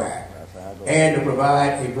right track. And to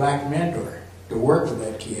provide a black mentor to work with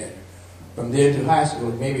that kid from there to high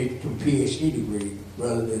school, maybe to a PhD degree,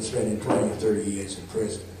 rather than spending 20 or 30 years in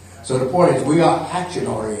prison. So the point is, we are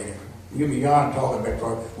action-oriented. We're beyond talking about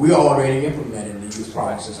programs. We are already implementing the Youth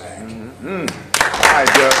Promises Act. Mm-hmm. All right,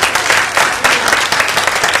 Joe.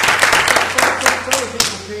 Some of the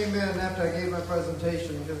people came in after I gave my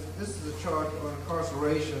presentation, because this is a chart on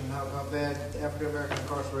incarceration, how bad African American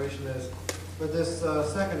incarceration is. But this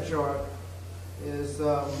second chart is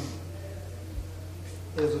a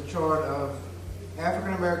chart of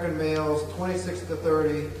African American males 26 to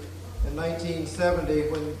 30 in 1970,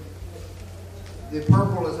 when the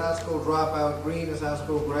purple is high school dropout, green is high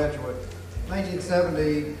school graduate.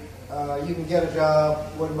 1970, you can get a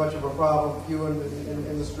job, wasn't much of a problem, few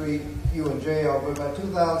in the street, few in jail. But by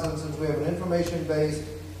 2000, since we have an information-based,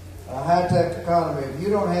 high-tech economy, if you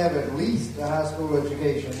don't have at least a high school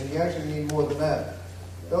education, and you actually need more than that,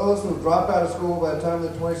 those who drop out of school by the time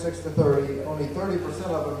they're 26 to 30, only 30%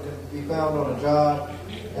 of them can be found on a job,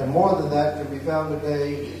 and more than that can be found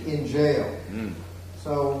today in jail.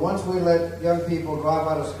 So once we let young people drop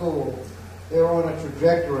out of school, they're on a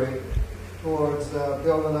trajectory towards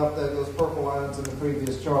building up those purple lines in the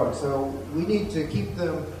previous chart. So we need to keep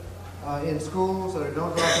them in school so they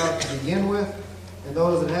don't drop out to begin with. And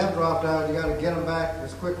those that have dropped out, you got to get them back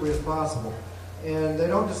as quickly as possible. And they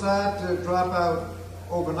don't decide to drop out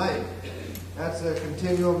overnight. That's a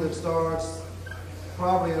continuum that starts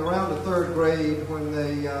probably around the third grade, when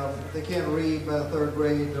they can't read by the third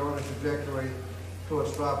grade. They're on a trajectory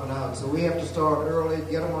towards dropping out. So we have to start early,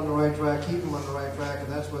 get them on the right track, keep them on the right track, and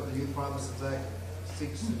that's what the Youth Promises Act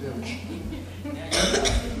seeks to do.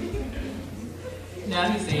 Now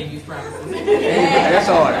he's saying Youth Promises. That's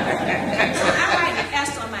all. I like the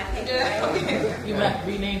S on my paper. You might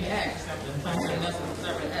rename the act or something. Find something else with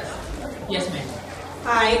separate S. Yes, ma'am.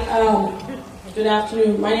 Hi, good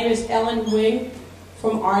afternoon. My name is Ellen Wing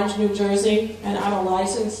from Orange, New Jersey, and I'm a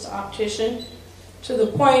licensed optician. To the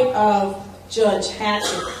point of Judge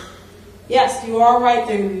Hatchett, yes, you are right.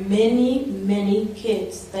 There are many, many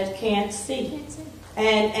kids that can't see.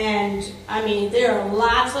 And I mean, there are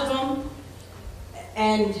lots of them.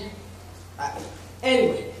 And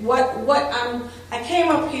anyway, I came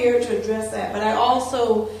up here to address that, but I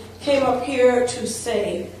also came up here to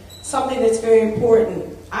say something that's very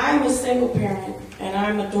important. I'm a single parent, and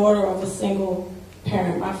I'm a daughter of a single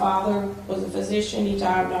parent. My father was a physician. He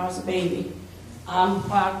died when I was a baby. I'm a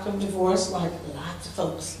product of divorce, like lots of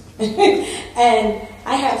folks. And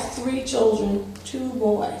I have 3 children, 2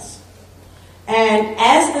 boys. And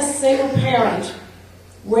as a single parent,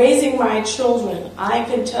 raising my children, I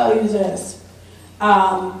can tell you this,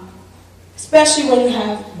 especially when you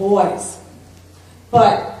have boys.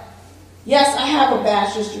 But yes, I have a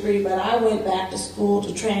bachelor's degree, but I went back to school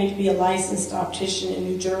to train to be a licensed optician in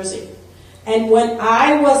New Jersey. And when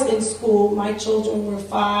I was in school, my children were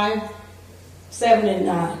 5, 7, and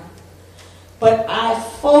 9. But I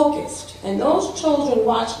focused, and those children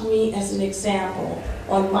watched me as an example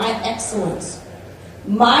on my excellence.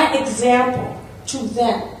 My example to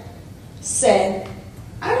them said,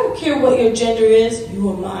 I don't care what your gender is, you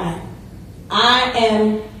are mine. I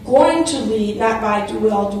am going to lead, not by do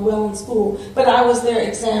well in school, but I was their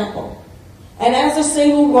example. And as a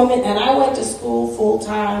single woman, and I went to school full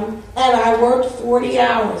time, and I worked 40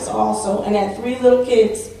 hours also, and had 3 little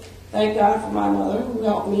kids. Thank God for my mother who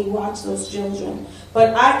helped me watch those children.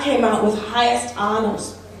 But I came out with highest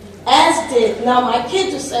honors, as did, now my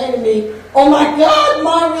kids are saying to me, oh my God,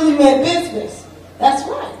 Mom really meant business. That's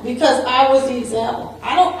right, because I was the example.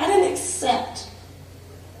 I didn't accept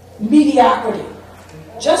mediocrity.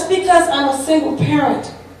 Just because I'm a single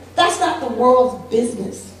parent, that's not the world's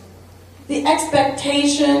business. The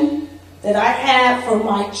expectation that I have for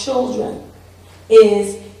my children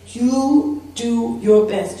is you do your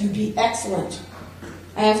best. You be excellent.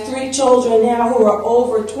 I have 3 children now who are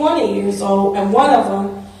over 20 years old, and one of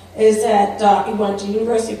them is he went to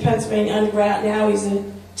University of Pennsylvania undergrad. Now he's at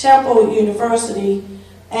Temple University,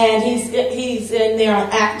 and he's in there on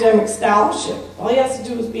academic scholarship. All he has to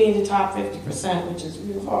do is be in the top 50%, which is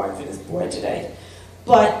real hard for this boy today.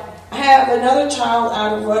 But I have another child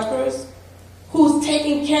out of Rutgers who's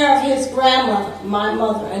taking care of his grandmother, my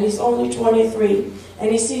mother, and he's only 23,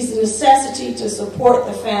 and he sees the necessity to support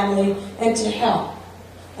the family and to help.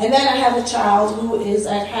 And then I have a child who is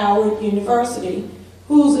at Howard University,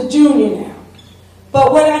 who's a junior now.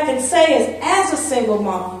 But what I can say is, as a single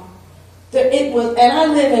mom, and I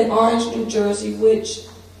live in Orange, New Jersey, which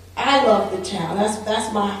I love the town.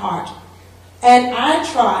 That's my heart. And I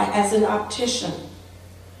try, as an optician,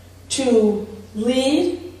 to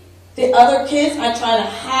lead the other kids. I try to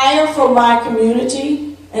hire from my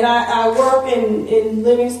community. And I work in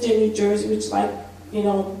Livingston, New Jersey, which is like,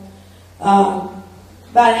 about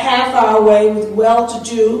a half hour away with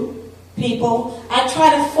well-to-do people. I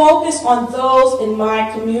try to focus on those in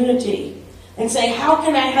my community and say, how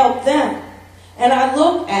can I help them? And I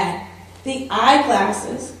look at the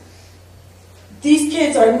eyeglasses. These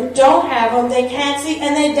kids don't have them, they can't see,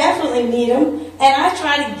 and they definitely need them. And I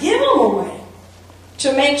try to give them away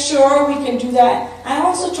to make sure we can do that. I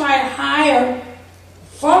also try to hire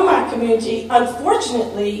from my community.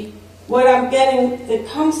 Unfortunately, what I'm getting that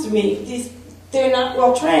comes to me, they're not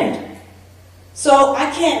well trained. So I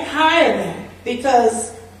can't hire them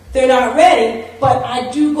because they're not ready, but I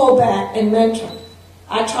do go back and mentor.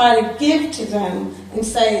 I try to give to them and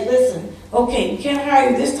say, listen, okay, you can't hire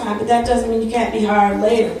you this time, but that doesn't mean you can't be hired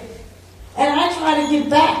later. And I try to give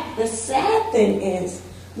back. The sad thing is,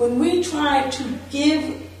 when we try to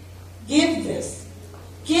give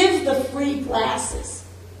the free classes,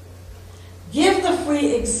 give the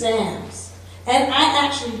free exams, and I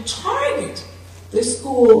actually target the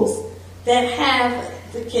schools that have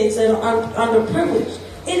the kids that are underprivileged.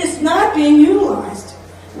 It is not being utilized,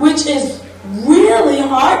 which is really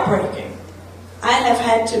heartbreaking.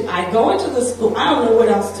 I go into the school, I don't know what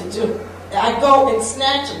else to do. I go and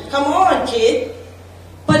snatch them. Come on, kid.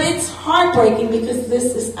 But it's heartbreaking because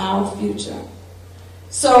this is our future.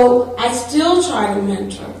 So I still try to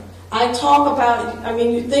mentor. I talk about,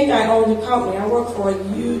 you think I own the company. I work for a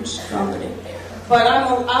huge company. But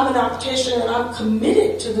I'm an optician, and I'm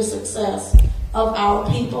committed to the success of our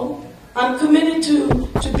people. I'm committed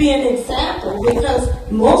to be an example, because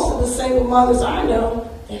most of the single mothers I know,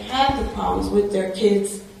 they have the problems with their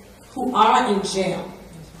kids who are in jail.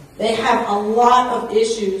 They have a lot of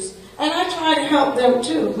issues, and I try to help them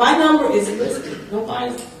too. My number is listed.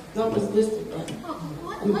 Nobody's number is listed.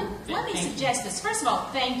 Let me suggest this. First of all,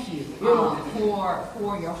 thank you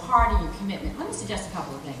for your heart and your commitment. Let me suggest a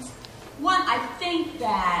couple of things. One, I think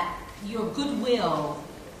that your goodwill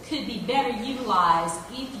could be better utilized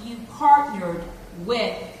if you partnered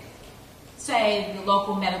with, say, the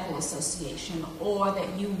local medical association, or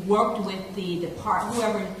that you worked with the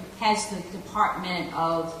whoever has the Department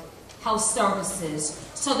of Health Services,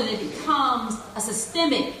 so that it becomes a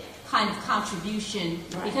systemic kind of contribution,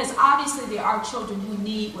 right? Because obviously there are children who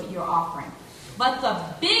need what you're offering. But the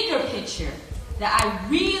bigger picture that I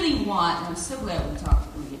really want, and I'm so glad we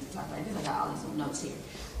get to talk about this, I got all these little notes here,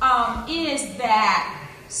 is that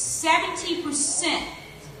 70%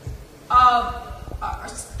 of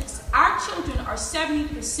our children are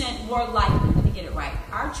 70% more likely, let me get it right,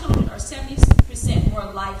 our children are 70% more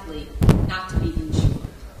likely not to be insured.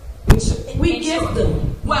 We give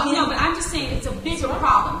them. Well, no, but I'm just saying it's a bigger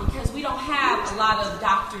problem because we don't have a lot of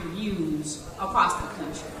Dr. U's across the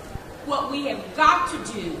country. What we have got to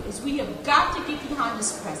do is we have got to get behind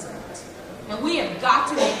this president, and we have got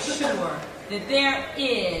to make sure that there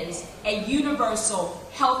is a universal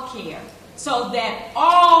health care so that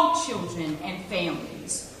all children and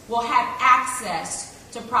families will have access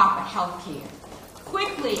to proper health care.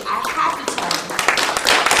 Quickly, I have to tell you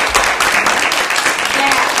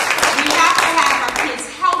that we have to have our kids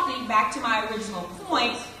healthy, back to my original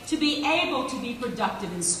point, to be able to be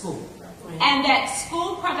productive in school. And that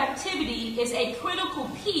school productivity is a critical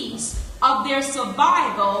piece of their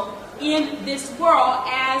survival in this world,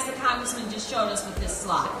 as the congressman just showed us with this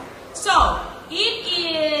slide. So it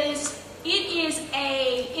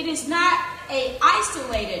is not an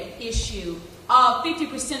isolated issue of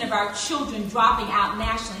 50% of our children dropping out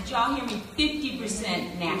nationally. Did y'all hear me?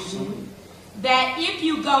 50% nationally. That if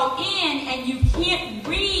you go in and you can't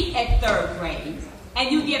read at 3rd grade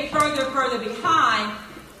and you get further behind,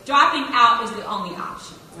 dropping out is the only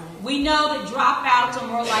option. We know that dropouts are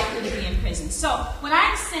more likely to be in prison. So what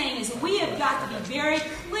I'm saying is we have got to be very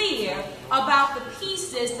clear about the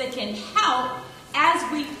pieces that can help as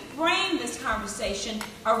we frame this conversation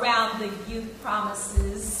around the Youth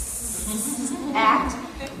Promises Act,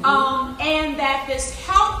 and that this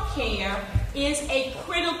health care is a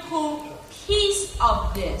critical piece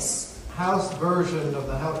of this. House version of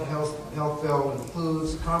the health bill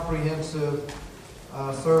includes comprehensive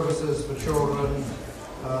services for children,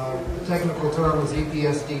 The technical term is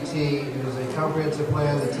EPSDT. It is a comprehensive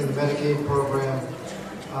plan that's in the Medicaid program.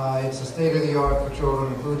 It's a state-of-the-art for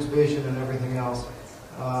children, includes vision and everything else.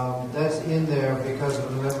 That's in there because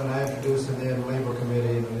of an amendment I introduced in the Labor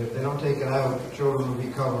Committee, and if they don't take it out, children will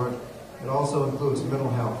be covered. It also includes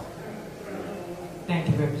mental health. Thank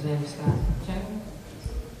you, Representative Scott. Jennifer?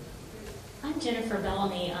 I'm Jennifer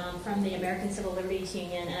Bellamy from the American Civil Liberties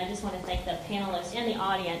Union, and I just want to thank the panelists and the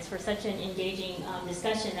audience for such an engaging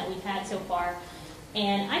discussion that we've had so far.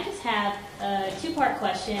 And I just have a two-part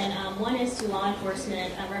question. One is to law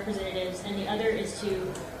enforcement representatives, and the other is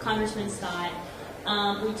to Congressman Scott.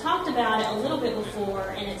 We talked about it a little bit before,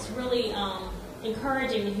 and it's really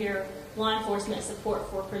encouraging to hear law enforcement support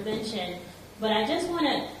for prevention. But I just want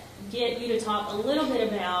to get you to talk a little bit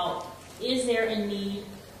about, is there a need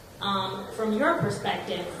from your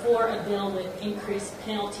perspective for a bill with increased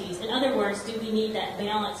penalties? In other words, do we need that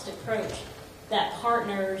balanced approach that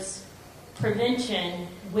partners prevention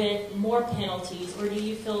with more penalties, or do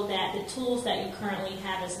you feel that the tools that you currently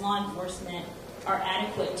have as law enforcement are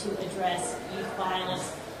adequate to address youth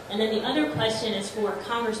violence? And then the other question is for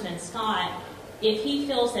Congressman Scott. If he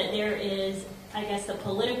feels that there is, I guess, the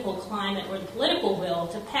political climate or the political will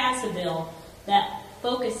to pass a bill that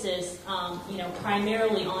focuses,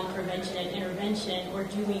 primarily on prevention and intervention, or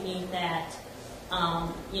do we need that,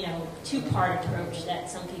 two-part approach that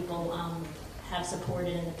some people have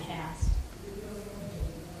supported in the past?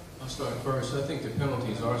 I'll start first. I think the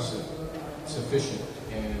penalties are sufficient,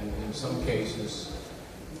 and in some cases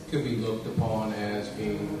could be looked upon as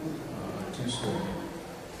being too slow.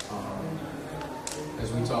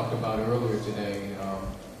 As we talked about earlier today,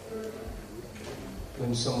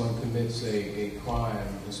 when someone commits a crime,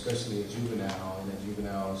 especially a juvenile, and the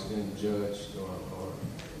juvenile is then judged or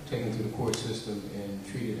taken through the court system and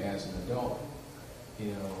treated as an adult,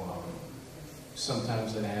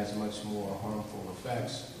 sometimes that has much more harmful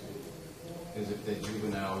effects as if that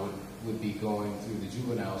juvenile would be going through the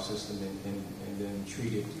juvenile system and then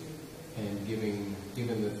treated and given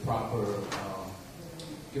the proper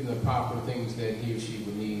things that he or she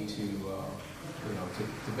would need to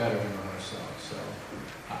better him or herself. So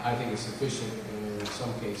I think it's sufficient, and in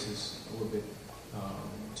some cases a little bit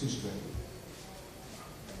too stringent.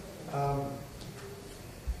 And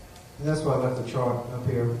that's why I left the chart up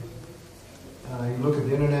here. You look at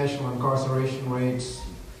the international incarceration rates.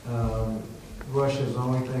 Russia is the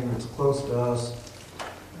only thing that's close to us.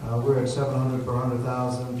 We're at 700 per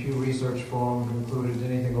 100,000. Pew Research Forum concluded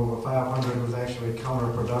anything over 500 was actually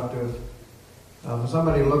counterproductive. For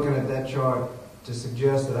somebody looking at that chart to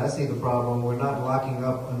suggest that I see the problem, we're not locking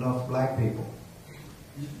up enough black people.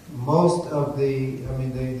 Most of the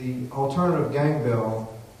alternative gang bill,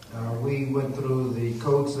 we went through the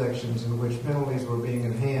code sections in which penalties were being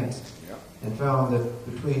enhanced and found that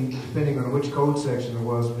depending on which code section it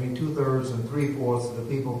was, between 2/3 and 3/4 of the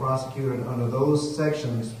people prosecuted under those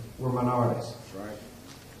sections were minorities. That's right.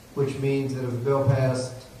 Which means that if the bill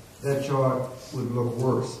passed, that chart would look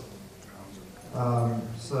worse.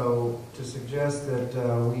 So to suggest that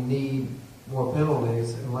we need more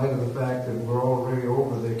penalties in light of the fact that we're already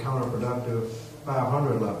over the counterproductive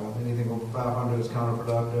 500 level, anything over 500 is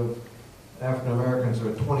counterproductive. African Americans are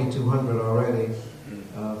at 2,200 already.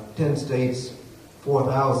 10 states,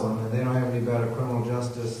 4,000, and they don't have any better criminal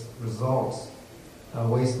justice results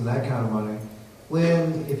wasting that kind of money.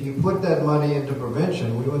 When, if you put that money into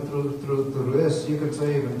prevention, we went through this, you could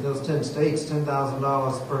save in those 10 states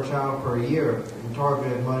 $10,000 per child per year and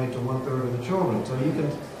targeted money to 1/3 of the children. So you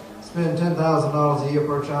can spend $10,000 a year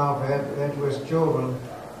per child for at-risk children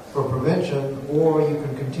for prevention, or you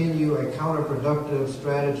can continue a counterproductive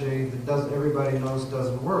strategy that everybody knows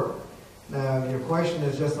doesn't work. Now, your question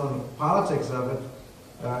is just on the politics of it.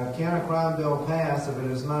 Can a crime bill pass if it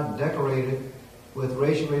is not decorated with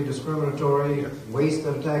racially discriminatory waste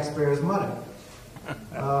of taxpayers' money?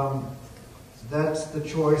 That's the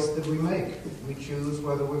choice that we make. We choose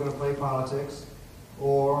whether we're going to play politics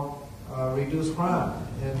or reduce crime.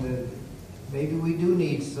 And maybe we do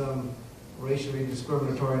need some racially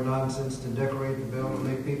discriminatory nonsense to decorate the bill and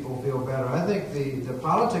make people feel better. I think the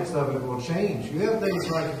politics of it will change. You have things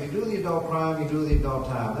like if you do the adult crime, you do the adult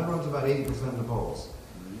time. That runs about 80% of the polls.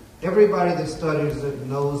 Everybody that studies it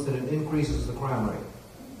knows that it increases the crime rate.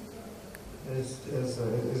 As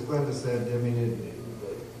Glenda said,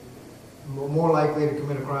 more likely to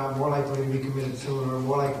commit a crime, more likely to be committed sooner,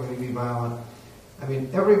 more likely to be violent.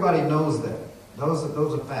 Everybody knows that. Those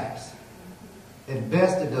are facts. At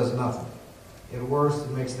best, it does nothing. At worst,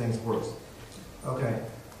 it makes things worse. Okay,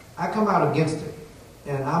 I come out against it,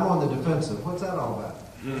 and I'm on the defensive. What's that all about?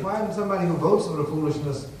 Why didn't somebody who votes for the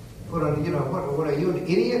foolishness put on, you know, what are you, an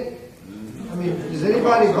idiot? I mean, does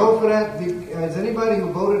anybody vote for that? Has anybody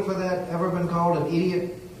who voted for that ever been called an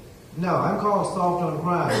idiot? No, I'm called soft on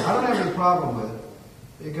crime. I don't have any problem with it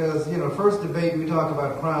because, you know, first debate we talk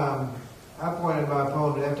about crime, I pointed my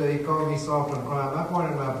opponent, after he called me soft on crime, I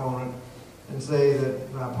pointed my opponent and say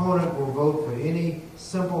that my opponent will vote for any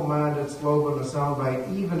simple-minded slogan or soundbite,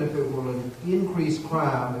 even if it will increase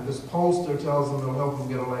crime, if his pollster tells them it'll help him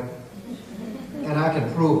get elected. And I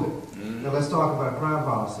can prove it. Now let's talk about crime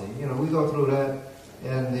policy. You know, we go through that,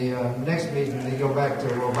 and the next meeting they go back to,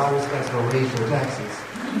 well, Bobby's got to raise your taxes.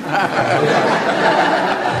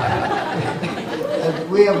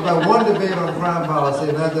 And we have about one debate on crime policy,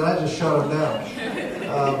 and then I just shut them down.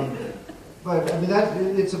 But I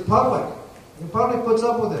mean, it's a public. The public puts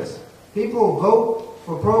up with this. People vote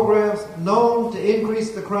for programs known to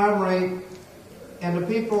increase the crime rate, and the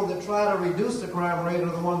people that try to reduce the crime rate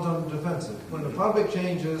are the ones on the defensive. When the public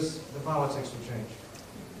changes, the politics will change.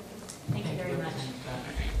 Thank you very much.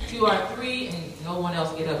 To our three, and no one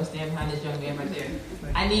else get up and stand behind this young man right there.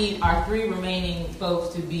 I need our three remaining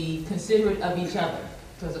folks to be considerate of each other,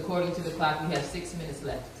 because according to the clock, we have 6 minutes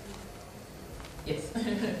left. Yes.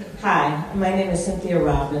 Hi, my name is Cynthia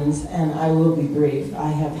Robbins, and I will be brief. I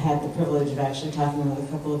have had the privilege of actually talking with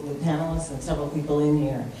a couple of the panelists and several people in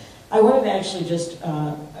here. I wanted to actually just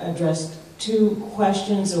address two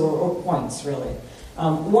questions or points, really.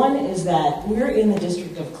 One is that we're in the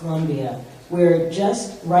District of Columbia, where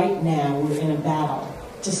just right now we're in a battle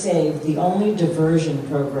to save the only diversion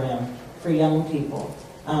program for young people.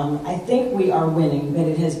 I think we are winning, but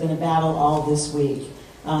it has been a battle all this week.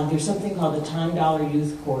 There's something called the Time Dollar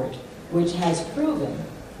Youth Court, which has proven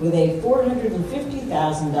with a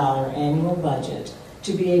 $450,000 annual budget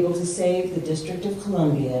to be able to save the District of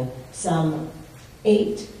Columbia some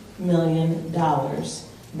 $8 million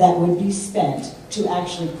that would be spent to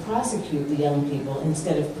actually prosecute the young people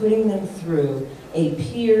instead of putting them through a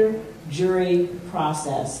peer jury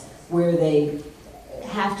process where they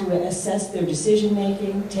have to assess their decision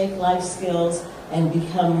making, take life skills, and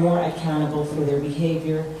become more accountable for their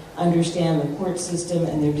behavior, understand the court system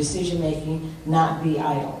and their decision making, not be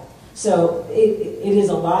idle. So it is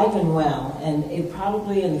alive and well, and it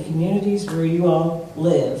probably in the communities where you all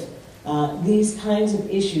live, these kinds of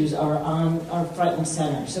issues are front and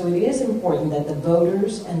center. So it is important that the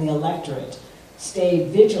voters and the electorate stay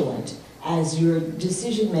vigilant as your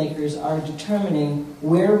decision makers are determining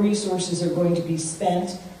where resources are going to be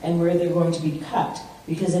spent and where they're going to be cut.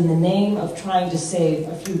 Because in the name of trying to save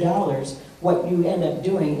a few dollars, what you end up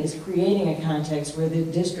doing is creating a context where the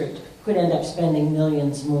district could end up spending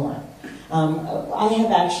millions more. I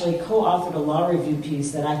have actually co-authored a law review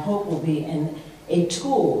piece that I hope will be a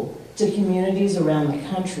tool to communities around the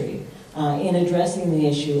country in addressing the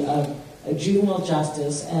issue of juvenile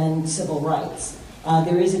justice and civil rights.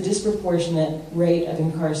 There is a disproportionate rate of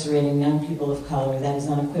incarcerating young people of color that is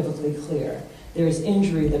unequivocally clear. There is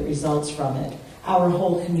injury that results from it. Our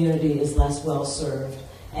whole community is less well served.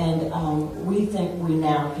 And we think we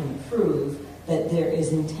now can prove that there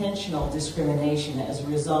is intentional discrimination as a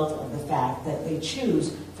result of the fact that they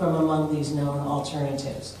choose from among these known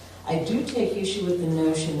alternatives. I do take issue with the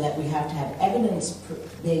notion that we have to have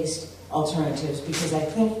evidence-based alternatives because I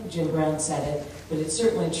think Jim Brown said it, but it's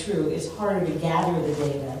certainly true. It's harder to gather the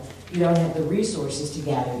data. You don't have the resources to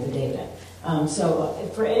gather the data. So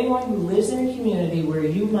for anyone who lives in a community where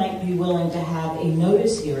you might be willing to have a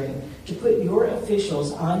notice hearing to put your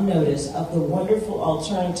officials on notice of the wonderful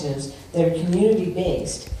alternatives that are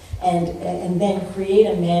community-based and then create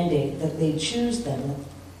a mandate that they choose them,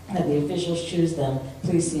 that the officials choose them,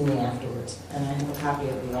 please see me afterwards. And I have a copy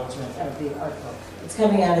of the article. It's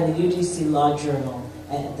coming out in the UGC Law Journal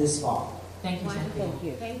this fall. Thank you. Thank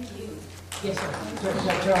you. Thank you. Yes, sir.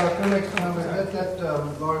 Charles, can I make a comment? That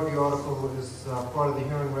law review article is part of the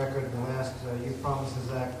hearing record in the last Youth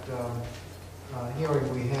Promises Act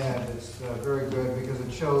hearing we had. It's very good because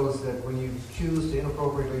it shows that when you choose to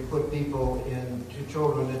inappropriately put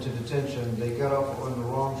children into detention, they get off on the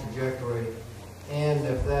wrong trajectory. And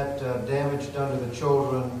if that damage done to the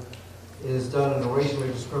children is done in a racially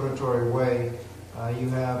discriminatory way, you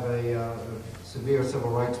have a severe civil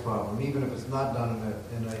rights problem. Even if it's not done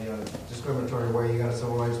in a discriminatory way, you got a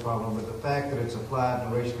civil rights problem. But the fact that it's applied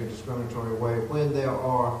in a racially discriminatory way, when there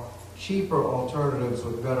are cheaper alternatives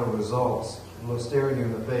with better results, staring you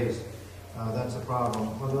in the face, that's a problem.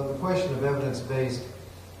 On the question of evidence-based,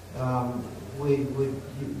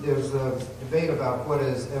 there's a debate about what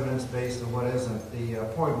is evidence-based and what isn't. The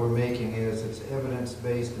point we're making is it's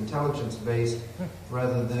evidence-based, intelligence-based,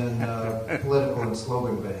 rather than political and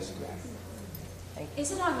slogan-based.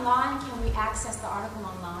 Is it online? Can we access the article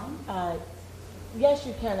online? Yes,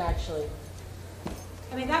 you can actually.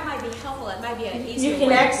 I mean, that might be helpful. It might be an easier You can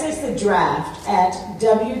way. access the draft at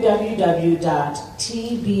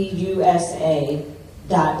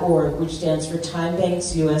www.tbusa.org, which stands for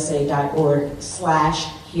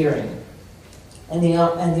timebanksusa.org/hearing. And the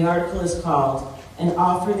article is called "An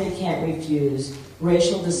Offer They Can't Refuse: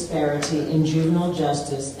 Racial Disparity in Juvenile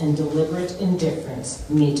Justice and Deliberate Indifference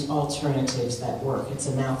Meet Alternatives That Work." It's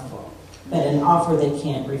a mouthful, but an offer they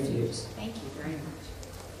can't refuse. Thank you very much.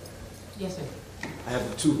 Yes, sir. I have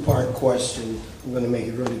a two-part question. I'm going to make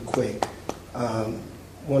it really quick.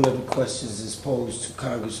 One of the questions is posed to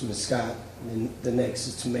Congressman Scott, and the next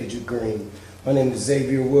is to Major Green. My name is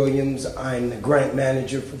Xavier Williams. I'm the grant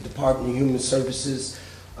manager for the Department of Human Services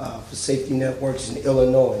for Safety Networks in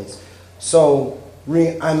Illinois. So,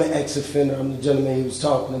 I'm an ex-offender. I'm the gentleman he was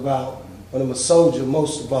talking about, but I'm a soldier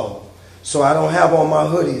most of all. So I don't have on my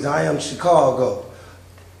hoodies. I am Chicago.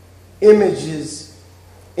 Images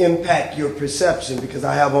impact your perception because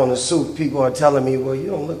I have on a suit. People are telling me, well,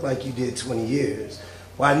 you don't look like you did 20 years.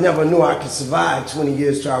 Well, I never knew I could survive 20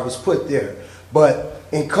 years till I was put there. But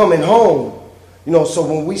in coming home, you know, so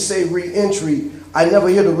when we say re-entry, I never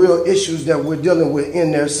hear the real issues that we're dealing with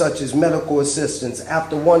in there, such as medical assistance.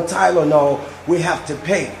 After one Tylenol, we have to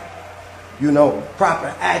pay, you know,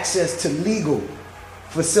 proper access to legal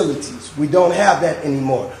facilities. We don't have that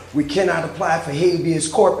anymore. We cannot apply for habeas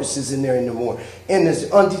corpuses in there anymore. And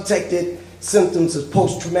there's undetected symptoms of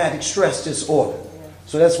post-traumatic stress disorder.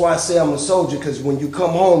 So that's why I say I'm a soldier, because when you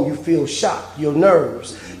come home, you feel shocked, your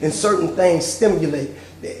nerves, and certain things stimulate.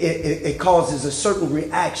 It causes a certain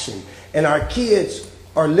reaction. And our kids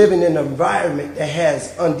are living in an environment that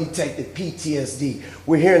has undetected PTSD.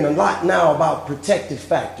 We're hearing a lot now about protective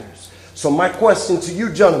factors. So my question to you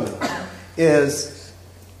gentlemen is,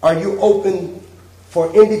 are you open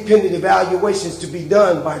for independent evaluations to be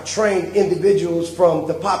done by trained individuals from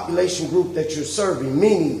the population group that you're serving,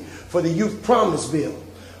 meaning for the Youth Promise Bill?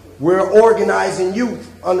 We're organizing youth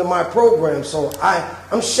under my program, so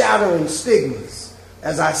I'm shattering stigmas.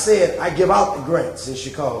 As I said, I give out the grants in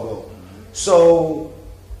Chicago. So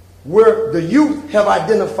the youth have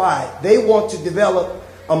identified they want to develop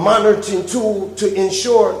a monitoring tool to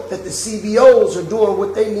ensure that the CBOs are doing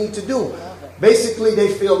what they need to do. Basically, they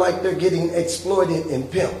feel like they're getting exploited and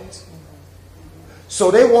pimped.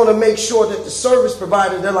 So they want to make sure that the service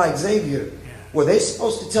provider, they're like, Xavier, were they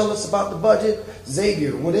supposed to tell us about the budget?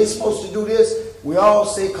 Xavier, were they supposed to do this? We all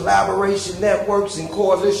say collaboration networks and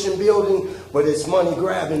coalition building, but it's money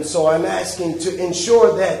grabbing. So I'm asking to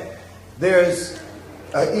ensure that there's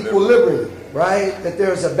an equilibrium, right? That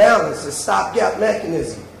there's a balance, a stopgap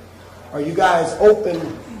mechanism. Are you guys open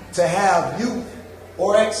to have youth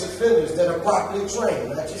or ex-offenders that are properly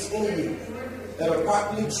trained, not just any youth, that are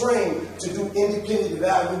properly trained to do independent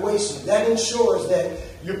evaluation? That ensures that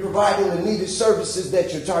you're providing the needed services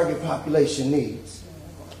that your target population needs.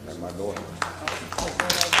 That's my goal.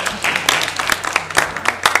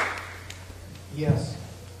 Yes.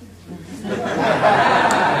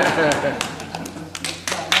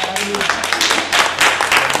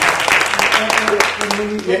 When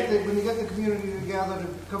you get the community together to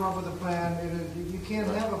come up with a plan, you can't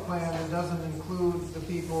have a plan that doesn't include the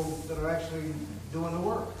people that are actually doing the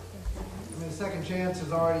work. I mean, Second Chance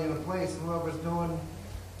is already in place. Whoever's doing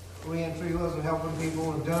re-entry, whoever's helping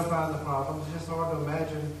people identifying the problems, it's just hard to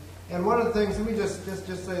imagine. And one of the things, let me just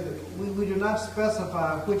say that we do not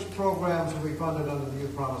specify which programs will be funded under the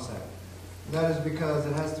Youth Promise Act. That is because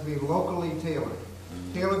it has to be locally tailored.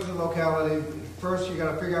 Tailored to the locality. First, you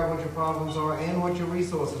got to figure out what your problems are and what your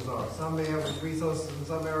resources are. Some may have resources in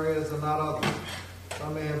some areas and not others.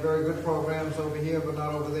 Some may have very good programs over here, but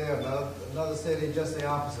not over there. Another city, just the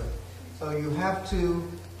opposite. So you have to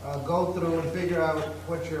go through and figure out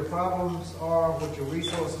what your problems are, what your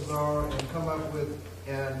resources are, and come up with,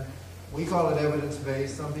 and we call it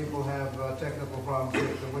evidence-based. Some people have technical problems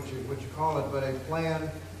with what you call it, but a plan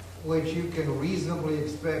which you can reasonably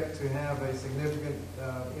expect to have a significant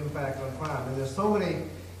impact on crime. And there's so many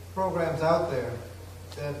programs out there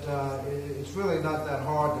that it's really not that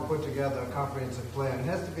hard to put together a comprehensive plan. It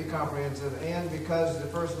has to be comprehensive, and because the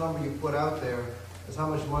first number you put out there is how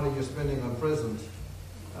much money you're spending on prisons.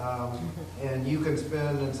 And you can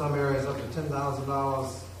spend in some areas up to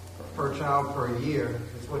 $10,000 per child per year.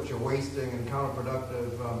 It's what you're wasting in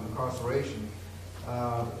counterproductive incarceration.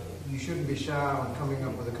 You shouldn't be shy on coming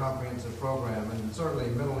up with a comprehensive program, and certainly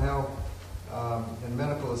mental health and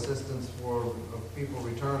medical assistance for people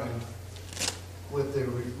returning. With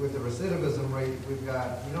the recidivism rate we've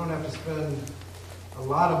got, you don't have to spend a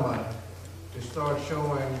lot of money to start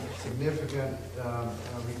showing significant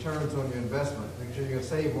returns on your investment. Make sure you're going to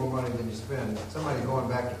save more money than you spend. Somebody going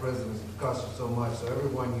back to prison costs you so much, so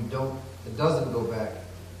everyone that doesn't go back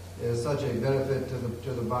is such a benefit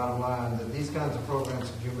to the bottom line that these kinds of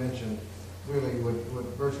programs that you mentioned really would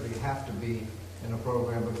virtually have to be in a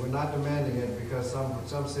program, but we're not demanding it because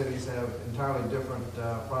some cities have entirely different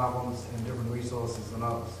problems and different resources than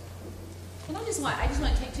others. And I just want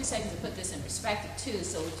to take 2 seconds to put this in perspective too.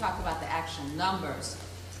 So we talk about the actual numbers.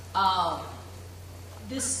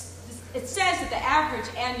 It says that the average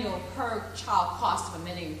annual per child cost of a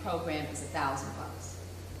mentoring program is $1,000.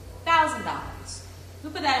 $1,000. We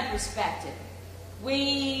put that in perspective.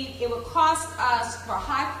 It would cost us for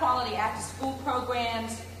high quality after school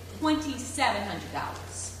programs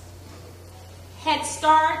 $2,700. Head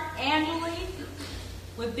Start annually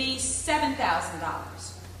would be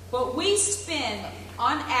 $7,000. But we spend,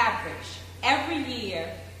 on average, every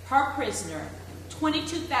year per prisoner,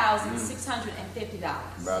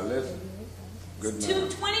 $22,650. About listen. Good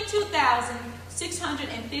math.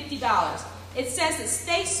 $22,650. It says that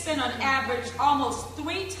states spend on average almost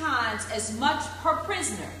 3 times as much per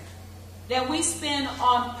prisoner than we spend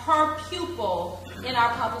on per pupil in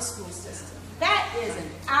our public school system. That is an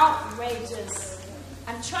outrageous.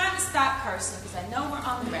 I'm trying to stop cursing because I know we're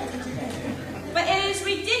on the record today. But it is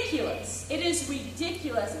ridiculous. It is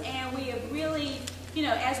ridiculous. And we have really,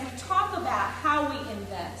 as we talk about how we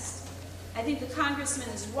invest, I think the congressman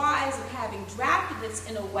is wise in having drafted this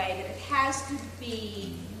in a way that it has to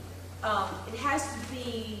be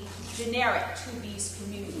generic to these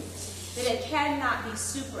communities. That it cannot be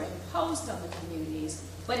superimposed on the communities,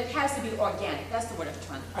 but it has to be organic. That's the word I'm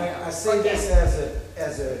trying to think of. I say organic. this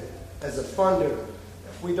as a funder.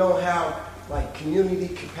 If we don't have like community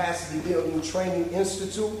capacity building training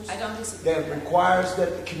institutes that requires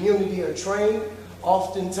that the community are trained,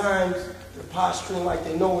 oftentimes they're posturing like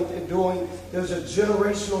they know what they're doing. There's a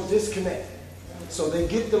generational disconnect. So they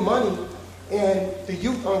get the money and the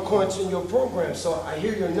youth aren't going to your program. So I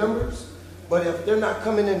hear your numbers, but if they're not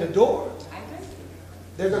coming in the door,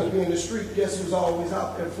 they're going to be in the street. Guess who's always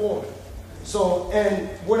out there for them? So, and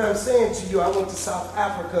what I'm saying to you, I went to South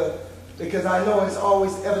Africa because I know it's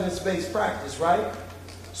always evidence-based practice, right?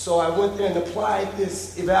 So I went there and applied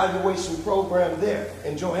this evaluation program there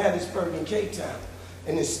in Johannesburg and Cape Town,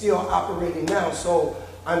 and it's still operating now. So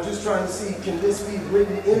I'm just trying to see, can this be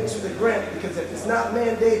written into the grant? Because if it's not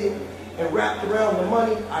mandated and wrapped around the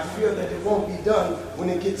money, I fear that it won't be done when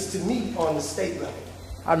it gets to me on the state level.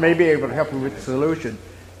 I may be able to help you with the solution.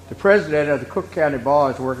 The president of the Cook County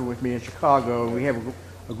Bar is working with me in Chicago, and we have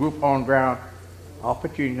a group on ground. I'll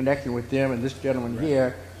put you in connection with them and this gentleman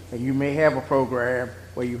here, and you may have a program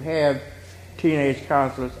where you have teenage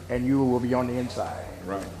counselors, and you will be on the inside.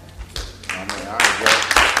 Right. I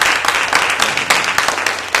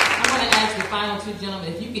want to ask the final 2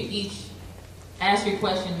 gentlemen if you could each ask your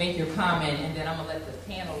question, make your comment, and then I'm going to let the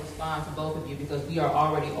panel respond to both of you because we are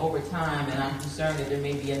already over time, and I'm concerned that there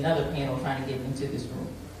may be another panel trying to get into this room.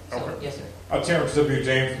 So, okay. Yes, sir. Terrence W.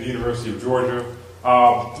 James from the University of Georgia.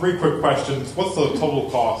 3 quick questions. What's the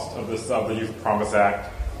total cost of this the Youth Promise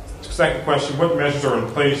Act? Second question, what methods are in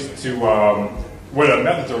place to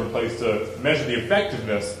measure the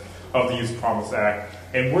effectiveness of the Youth Promise Act?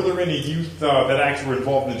 And were there any youth that actually were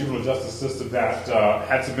involved in the juvenile justice system that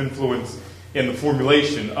had some influence in the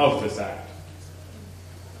formulation of this act?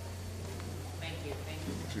 Thank you.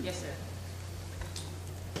 Yes, sir.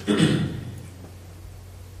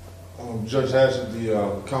 Judge Hatchett,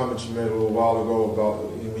 the comments you made a little while ago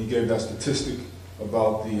about, when you gave that statistic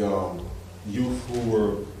about the youth who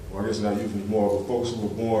were, well, I guess not youth anymore, but folks who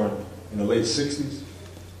were born in the late 60s,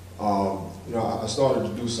 I started to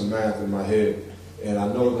do some math in my head, and I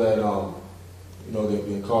know that,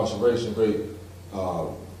 the incarceration rate,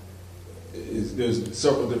 there's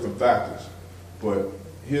several different factors, but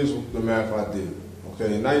here's the math I did.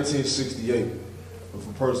 Okay, in 1968, if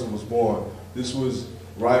a person was born, this was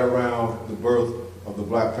right around the birth of the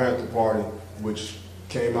Black Panther Party, which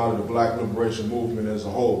came out of the Black Liberation Movement as a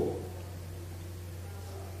whole.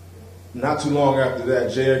 Not too long after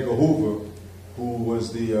that, J. Edgar Hoover, who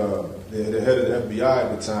was the head of the FBI at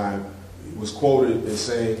the time, was quoted as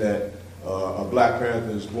saying that a Black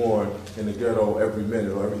Panther is born in the ghetto every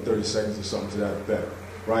minute or every 30 seconds or something to that effect,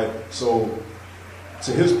 right? So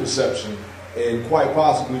to his perception, and quite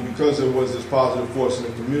possibly because there was this positive force in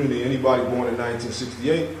the community, anybody born in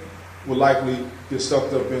 1968 would likely get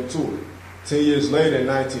sucked up into it. 10 years later, in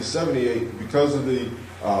 1978, because of the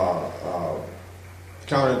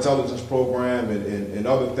counterintelligence program and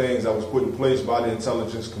other things that was put in place by the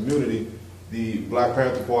intelligence community, the Black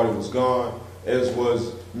Panther Party was gone. as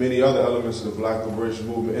was many other elements of the Black Liberation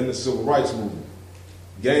Movement and the Civil Rights Movement.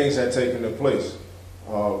 Gangs had taken their place.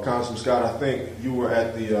 Congressman Scott, I think you were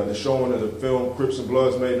at the showing of the film Crips and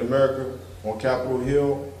Bloods Made in America on Capitol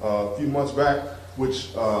Hill a few months back,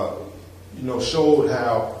 which showed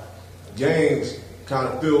how gangs kind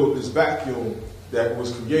of filled this vacuum that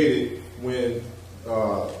was created when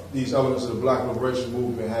these elements of the Black Liberation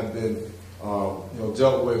Movement have been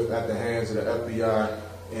dealt with at the hands of the FBI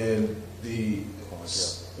and the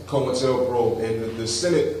COINTELPRO and the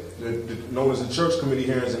Senate, known as the Church Committee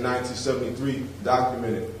hearings in 1973,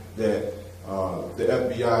 documented that the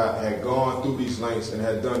FBI had gone through these lengths and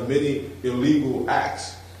had done many illegal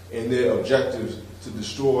acts in their objectives to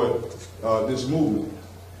destroy this movement.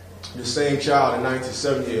 The same child in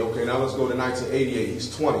 1978, okay, now let's go to 1988,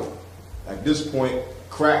 he's 20. At this point,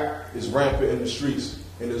 crack is rampant in the streets,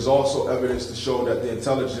 and there's also evidence to show that the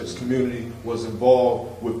intelligence community was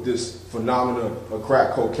involved with this phenomenon of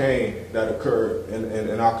crack cocaine that occurred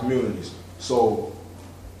in our communities. So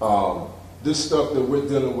this stuff that we're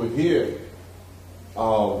dealing with here,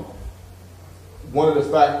 one of the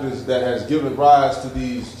factors that has given rise to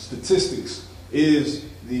these statistics is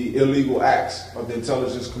the illegal acts of the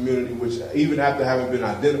intelligence community, which even after having been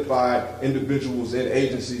identified, individuals and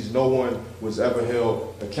agencies, no one was ever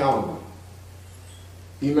held accountable.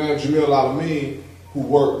 Imam Jamil Al-Amin, who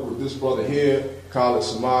worked with this brother here, Khalid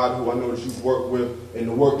Samad, who I know that you've worked with, and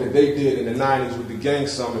the work that they did in the 90s with the gang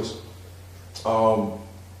summits,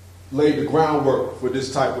 laid the groundwork for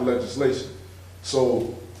this type of legislation.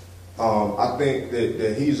 So I think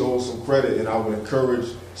that he's owed some credit, and I would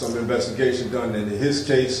encourage some investigation done into his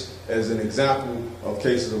case as an example of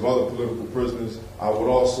cases of other political prisoners. I would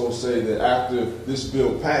also say that after this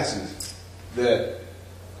bill passes, that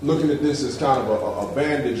looking at this as kind of a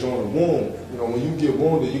bandage on a wound. When you get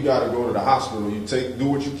wounded, you got to go to the hospital. You do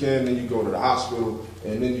what you can, then you go to the hospital,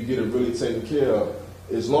 and then you get it really taken care of.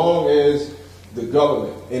 As long as the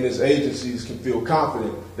government and its agencies can feel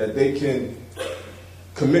confident that they can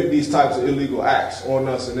commit these types of illegal acts on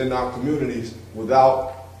us and in our communities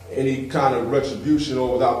without any kind of retribution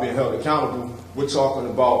or without being held accountable, we're talking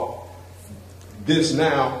about this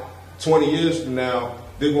now, 20 years from now,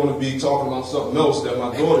 they're going to be talking about something else that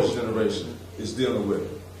my daughter's generation is dealing with.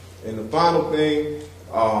 And the final thing,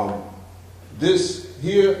 this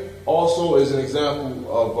here also is an example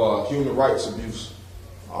of human rights abuse,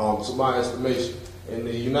 to my estimation. In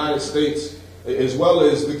the United States, as well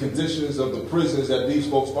as the conditions of the prisons that these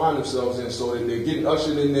folks find themselves in, so that they're getting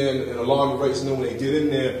ushered in there in alarming rates, and then when they get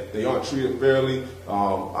in there, they aren't treated fairly.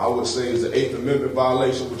 I would say it's an 8th Amendment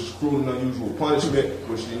violation, which is cruel and unusual punishment,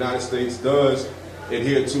 which the United States does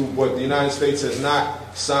adhere to, but the United States has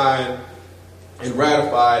not signed and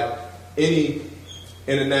ratified any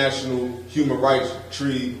international human rights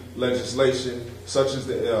treaty legislation, such as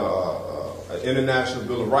the International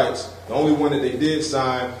Bill of Rights. The only one that they did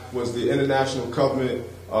sign was the International Covenant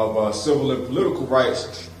of Civil and Political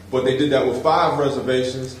Rights, but they did that with 5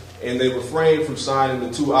 reservations, and they refrained from signing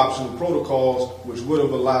the 2 optional protocols, which would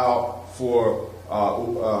have allowed for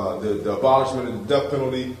the abolishment of the death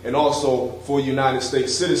penalty, and also for United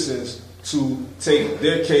States citizens to take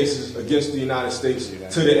their cases against the United States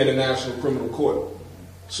to the International Criminal Court.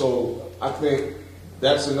 So I think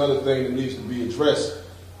that's another thing that needs to be addressed,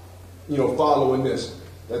 following this,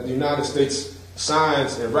 that the United States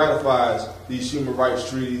signs and ratifies these human rights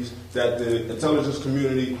treaties, that the intelligence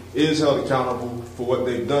community is held accountable for what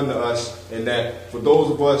they've done to us, and that for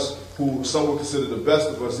those of us who some would consider the best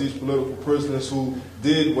of us, these political prisoners who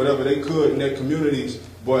did whatever they could in their communities,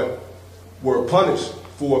 but were punished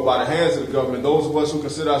for it by the hands of the government, those of us who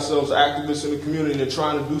consider ourselves activists in the community and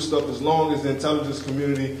trying to do stuff, as long as the intelligence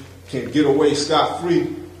community can get away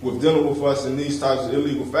scot-free with dealing with us in these types of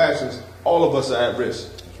illegal fashions, all of us are at risk.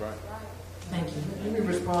 That's right. Thank you. Let me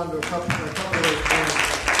respond to a couple of those points.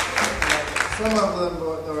 Some of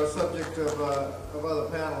them are subject of other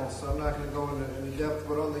panels, so I'm not going to go into any depth.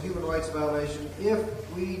 But on the human rights violation,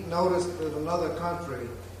 if we noticed that another country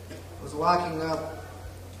was locking up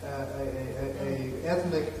a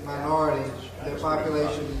ethnic minority, their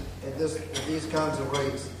population at these kinds of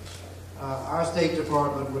rates, our State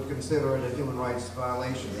Department would consider it a human rights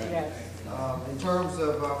violation. Yes. In terms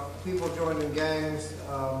of people joining gangs,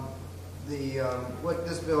 what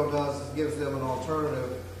this bill does is gives them an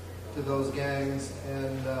alternative to those gangs,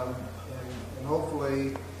 and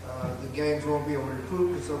hopefully the gangs won't be able to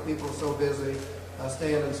recruit because people are so busy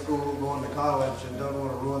staying in school, going to college, and don't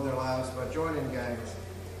want to ruin their lives by joining gangs.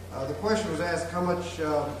 The question was asked how much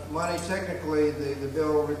money technically the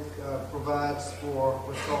bill provides for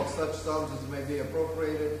what's called such sums as may be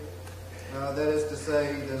appropriated. That is to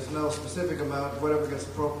say, there's no specific amount, whatever gets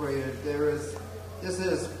appropriated. This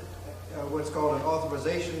is what's called an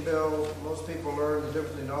authorization bill. Most people learn the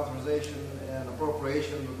difference between authorization and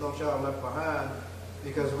appropriation with No Child Left Behind,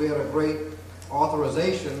 because we had a great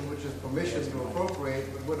authorization, which is permission to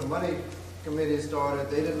appropriate, but when the money committee started,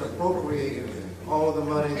 they didn't appropriate all of the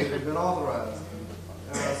money that had been authorized.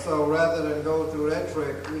 So rather than go through that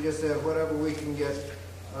trick, we just said whatever we can get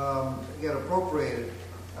appropriated.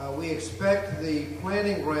 We expect the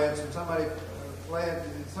planning grants, and some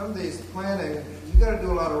of these planning, you got to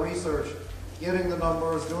do a lot of research, getting the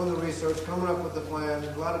numbers, doing the research, coming up with the plan,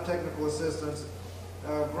 a lot of technical assistance.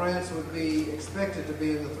 Grants would be expected to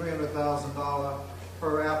be in the $300,000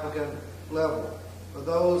 per applicant level. For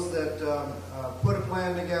those that put a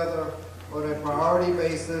plan together on a priority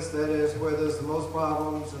basis, that is where there's the most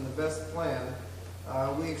problems and the best plan,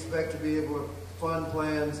 we expect to be able to fund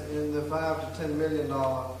plans in the $5 to $10 million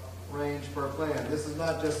range per plan. This is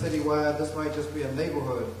not just citywide, this might just be a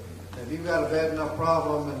neighborhood. If you've got a bad enough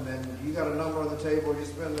problem and you got a number on the table, you're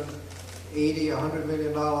spending $80, $100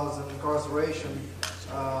 million in incarceration,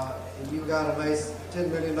 and you've got a nice $10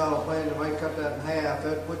 million plan that might cut that in half,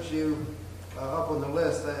 that puts you up on the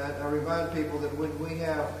list. I remind people that when we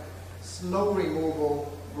have snow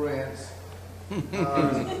removal grants,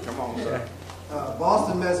 come on, sir.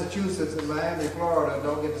 Boston, Massachusetts, and Miami, Florida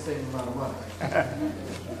don't get the same amount of money.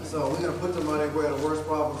 So we're going to put the money where the worst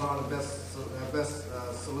problems are, the best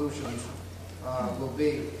solutions will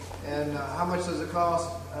be. And how much does it cost?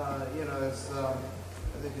 It's, I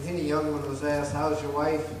think Henny Youngman was asked, how's your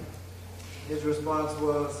wife? His response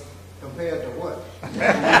was, compared to what?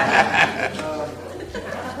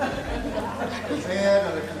 Compared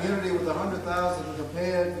in a community with 100,000,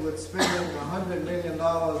 compared with spending $100 million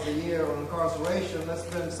a year on incarceration, let's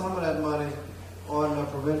spend some of that money on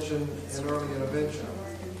prevention and early intervention.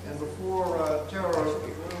 And before Tara,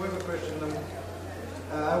 with Christian,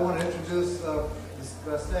 I want to introduce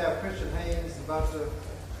the staff. Christian Haynes is about to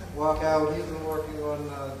walk out. He's been working on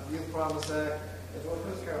Youth Promise Act, as well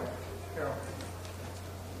as Carol.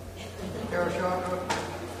 Carol Sharper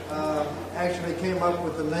actually came up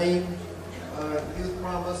with the name Youth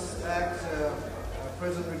Promise Act,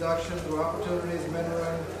 Prison Reduction Through Opportunities,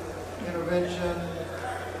 Mentoring, Intervention,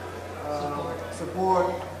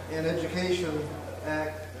 Support, and Education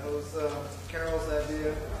Act. That was Carol's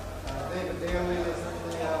idea. David Daly is in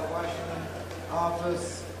the Washington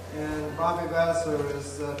office, and Bobby Vassar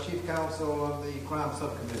is Chief Counsel on the Crime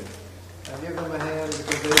Subcommittee. Give them a hand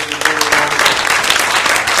because they've been very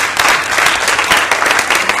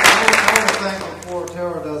I want to thank, before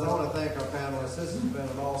Tara does, I want to thank our panelists. This has been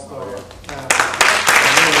an all-star panel.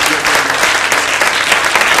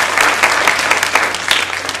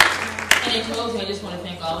 And in closing, I just want to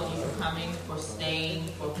thank all of you for coming, for staying,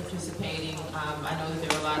 for participating. I know that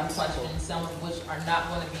there are a lot of questions, some of which are not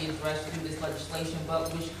going to be addressed through this legislation,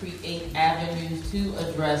 but which create avenues to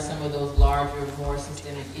address some of those larger, more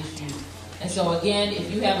systemic issues. And so again,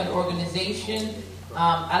 if you have an organization,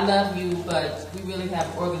 I love you, but we really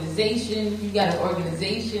have organization. You got an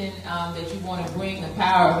organization that you want to bring the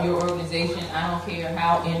power of your organization. I don't care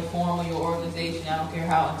how informal your organization, I don't care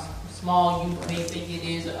how small you may think it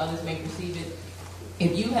is or others may perceive it.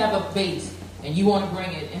 If you have a base and you want to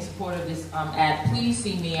bring it in support of this act, please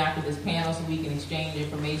see me after this panel so we can exchange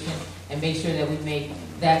information and make sure that we make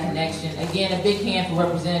that connection. Again, a big hand for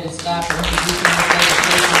Representative Scott for introducing this.